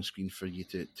enough on screen for you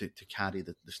to carry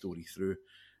the story through.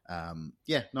 I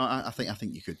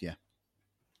think you could, yeah.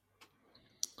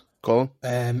 Colin?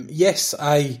 Yes,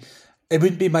 it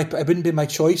wouldn't be my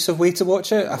choice of way to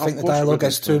watch it. I think the dialogue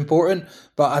is too important,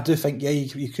 but I do think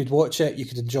you could watch it, you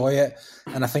could enjoy it,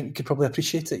 and I think you could probably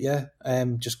appreciate it. Yeah,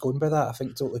 just going by that, I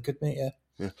think totally could, mate. Yeah.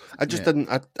 Yeah. I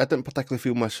didn't particularly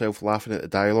feel myself laughing at the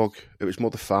dialogue. It was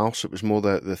more the farce. It was more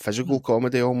the physical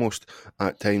comedy almost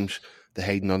at times. The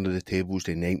hiding under the tables,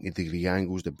 the 90-degree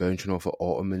angles, the bouncing off of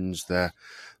ottomans, the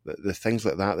things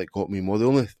like that got me more. The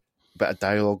only bit of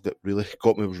dialogue that really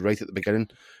got me was right at the beginning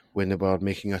when they were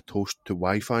making a toast to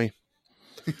Wi-Fi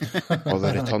or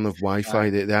the return of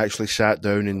Wi-Fi. They actually sat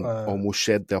down and almost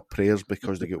said their prayers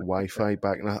because they get Wi-Fi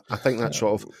back. And I think that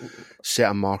sort of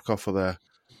set a marker for the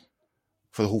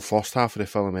whole first half of the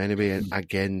film anyway. And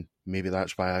again, maybe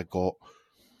that's why I got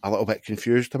a little bit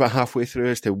confused about halfway through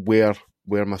as to where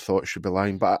my thoughts should be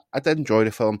lying. But I did enjoy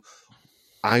the film.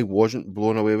 I wasn't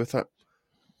blown away with it.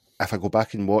 If I go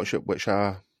back and watch it, which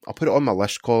I'll put it on my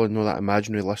list, Colin, that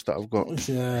imaginary list that I've got.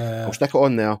 Yeah. I'll stick it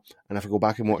on there, and if I go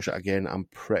back and watch it again, I'm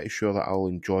pretty sure that I'll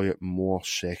enjoy it more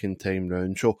second time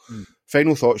round. So,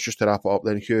 final thoughts just to wrap it up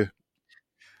then, Hugh.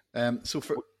 So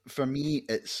for me,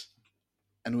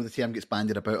 I know the term gets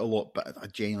bandied about a lot, but I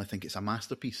genuinely think it's a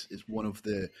masterpiece. It's one of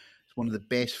the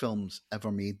best films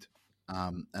ever made.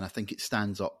 And I think it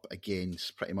stands up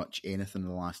against pretty much anything in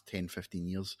the last 10, 15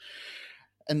 years.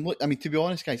 And look, I mean, to be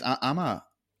honest, guys, I'm a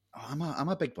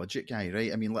big budget guy,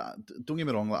 right? I mean, don't get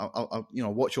me wrong. I'll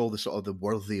watch all the sort of the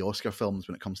worthy Oscar films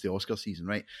when it comes to the Oscar season,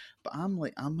 right? But I'm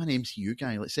an MCU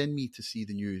guy. Like, send me to see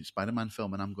the new Spider-Man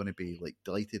film, and I'm going to be like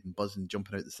delighted and buzzing,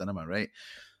 jumping out the cinema, right?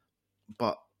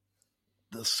 But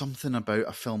there's something about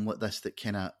a film like this that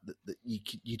kind of that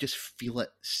you just feel it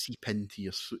seep into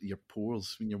your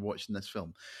pores when you're watching this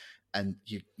film, and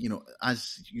you know,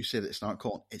 as you said at the start,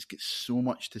 Colin, it's got so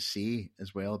much to say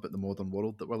as well about the modern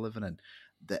world that we're living in,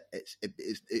 that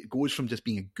it goes from just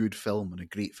being a good film and a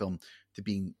great film to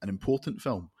being an important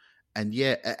film. And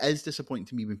yeah, it is disappointing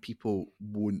to me when people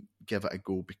won't give it a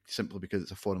go simply because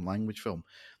it's a foreign language film,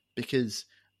 because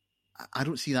I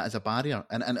don't see that as a barrier.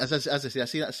 And as I say, I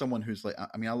see that as someone who's like,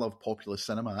 I mean, I love popular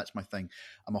cinema. That's my thing.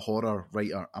 I'm a horror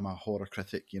writer. I'm a horror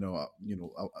critic.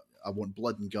 I want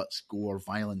blood and guts, gore,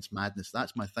 violence, madness.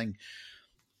 That's my thing.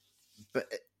 But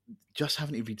just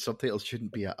having to read subtitles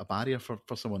shouldn't be a barrier for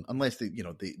someone, unless they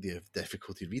have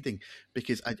difficulty reading.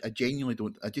 Because I genuinely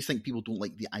don't. I just think people don't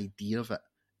like the idea of it.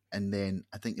 And then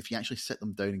I think if you actually sit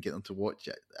them down and get them to watch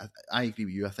it, I agree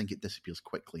with you. I think it disappears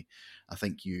quickly. I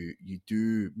think you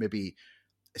do maybe,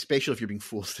 especially if you're being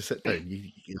forced to sit down,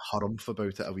 you harumph about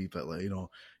it a wee bit. Like, you don't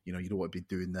want to be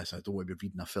doing this. I don't want to be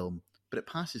reading a film. But it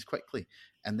passes quickly.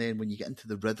 And then when you get into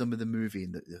the rhythm of the movie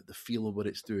and the feel of what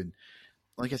it's doing,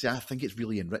 like I say, I think it's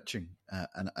really enriching.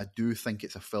 And I do think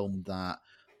it's a film that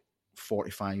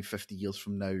 45, 50 years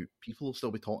from now, people will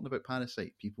still be talking about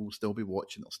Parasite. People will still be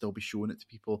watching. They'll still be showing it to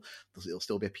people. It'll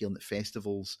still be appealing at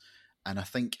festivals. And I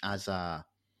think as a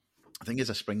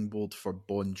springboard for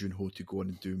Bong Joon-ho to go on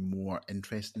and do more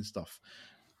interesting stuff,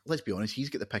 let's be honest, he's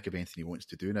got the pick of anything he wants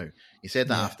to do now. He said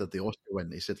that after the Oscar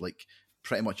win. He said, like,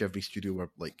 pretty much every studio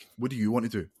were like, what do you want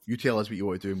to do? You tell us what you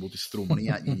want to do and we'll just throw money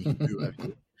at you and you can do whatever you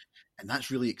want. And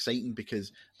that's really exciting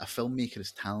because a filmmaker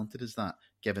as talented as that,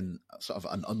 given sort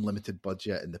of an unlimited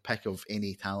budget and the pick of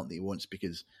any talent that he wants,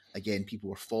 because, again,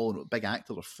 big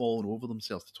actors are falling over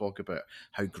themselves to talk about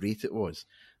how great it was.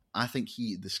 I think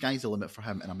the sky's the limit for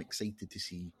him, and I'm excited to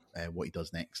see what he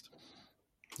does next.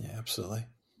 Yeah, absolutely.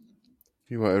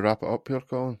 You want to wrap it up here,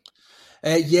 Colin?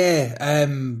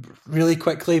 Really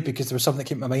quickly, because there was something that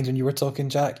came to my mind when you were talking,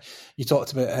 Jack. You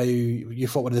talked about how you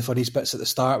thought one of the funniest bits at the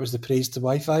start was the praise to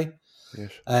Wi-Fi.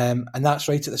 Yes. And that's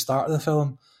right at the start of the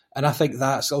film. And I think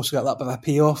that's also got a little bit of a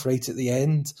payoff right at the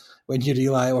end when you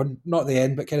realise, or not the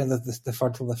end, but kind of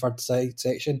the third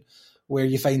section, where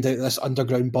you find out this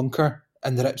underground bunker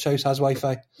and the rich house has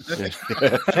Wi-Fi.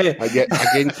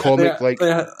 Again, comic,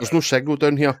 there's no signal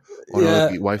down here. Oh, yeah,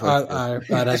 no, Wi-Fi.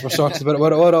 that is, we're sorted about it.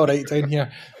 We're all right down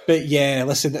here. But yeah,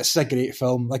 listen, this is a great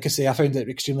film. Like I say, I found it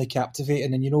extremely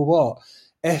captivating. And you know what?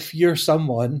 If you're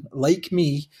someone like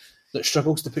me that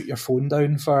struggles to put your phone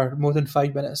down for more than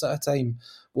 5 minutes at a time,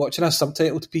 watching a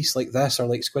subtitled piece like this or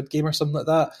like Squid Game or something like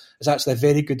that is actually a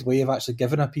very good way of actually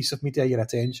giving a piece of media your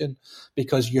attention,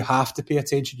 because you have to pay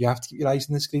attention, you have to keep your eyes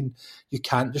on the screen. You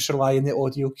can't just rely on the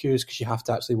audio cues, because you have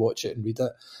to actually watch it and read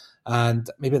it. And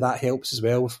maybe that helps as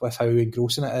well with how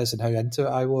engrossing it is and how into it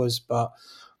I was. But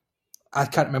I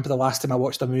can't remember the last time I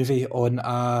watched a movie on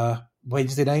a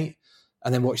Wednesday night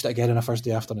and then watched it again on a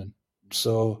Thursday afternoon.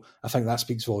 So I think that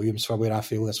speaks volumes for where I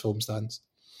feel this film stands.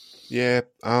 Yeah,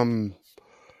 I'm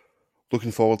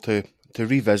looking forward to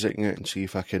revisiting it and see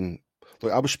if I can.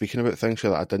 Look, I was speaking about things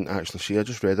here that I didn't actually see. I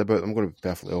just read about them. I'm going to be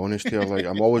perfectly honest here. Like,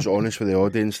 I'm always honest with the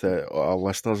audience, that our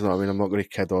listeners. You know what I mean? I'm not going to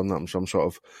kid on that I'm some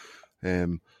sort of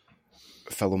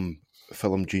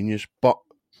film genius, but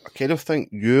I kind of think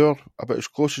you're about as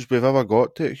close as we've ever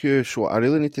got to it, Hugh. So I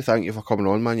really need to thank you for coming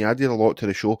on, man. You added a lot to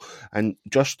the show, and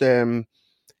just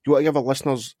you want to give our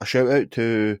listeners a shout out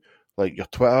to like your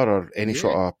Twitter or any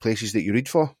sort of places that you read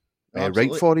for,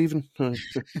 write for even.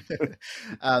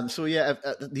 So yeah,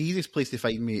 the easiest place to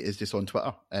find me is just on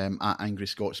Twitter, at Angry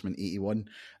Scotsman 81.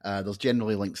 There's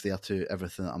generally links there to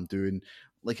everything that I'm doing.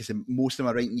 Like I said, most of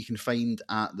my writing you can find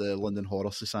at the London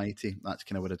Horror Society. That's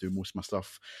kind of where I do most of my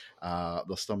stuff.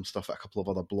 There's some stuff at a couple of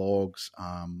other blogs.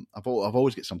 I've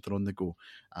always got something on the go.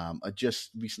 I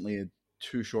just recently had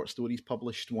 2 short stories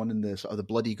published, one in the sort of the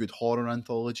Bloody Good Horror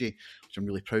anthology, which I'm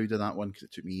really proud of that one because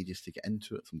it took me ages to get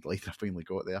into it. So I'm delighted I finally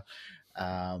got there.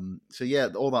 So yeah,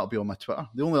 all that'll be on my Twitter.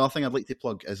 The only other thing I'd like to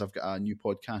plug is I've got a new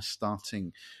podcast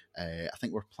starting. I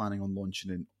think we're planning on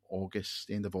launching in August,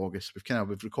 the end of August.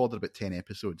 We've recorded about 10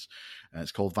 episodes.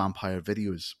 It's called Vampire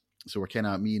Videos. So we're kind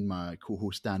of, me and my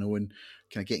co-host Dan Owen,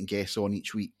 kind of getting guests on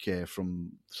each week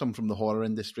from the horror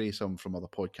industry, some from other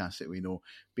podcasts that we know,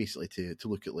 basically to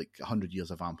look at like 100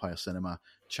 years of vampire cinema,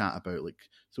 chat about like,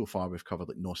 so far we've covered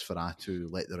like Nosferatu,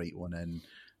 Let the Right One In.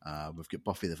 We've got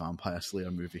Buffy the Vampire Slayer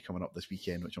movie coming up this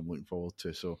weekend, which I'm looking forward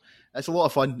to. So it's a lot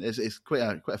of fun. It's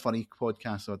quite a funny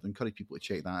podcast, so I'd encourage people to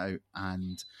check that out.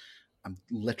 And I'm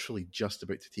literally just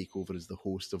about to take over as the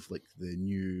host of like the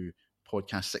new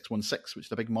podcast 616, which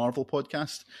is a big Marvel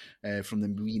podcast from the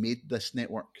We Made This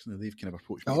network. So they've kind of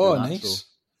approached me. Oh, to do nice. That, so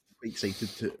quite excited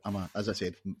to. As I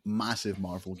said, massive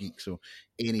Marvel geek. So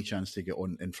any chance to get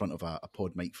on in front of a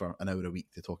pod mic for an hour a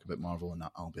week to talk about Marvel, and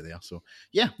that, I'll be there. So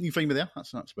yeah, you can find me there.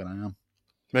 That's where I am.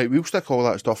 Right, we'll stick all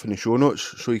that stuff in the show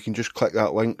notes, so you can just click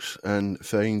that links and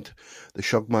find the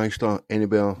Shugmeister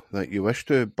anywhere that you wish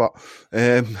to. But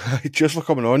just for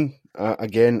coming on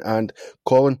again, and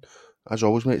Colin, as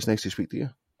always, mate, it's nice to speak to you.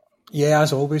 Yeah,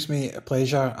 as always, mate, a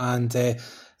pleasure. And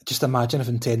just imagine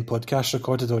having 10 podcasts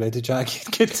recorded already, Jack.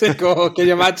 Good to go. Can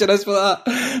you imagine us for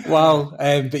that? Wow.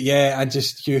 But yeah, and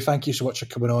just Hugh, thank you so much for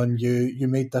coming on. You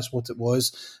made this what it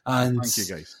was. And thank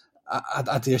you, guys.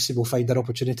 I dare say we'll find an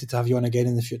opportunity to have you on again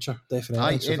in the future.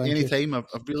 Definitely. So anytime.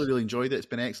 I've really enjoyed it. It's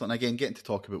been excellent. Again, getting to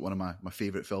talk about one of my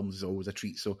favourite films is always a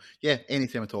treat. So yeah,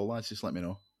 anytime at all, lads, just let me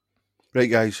know. Right,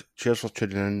 guys, cheers for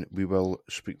tuning in. We will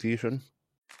speak to you soon.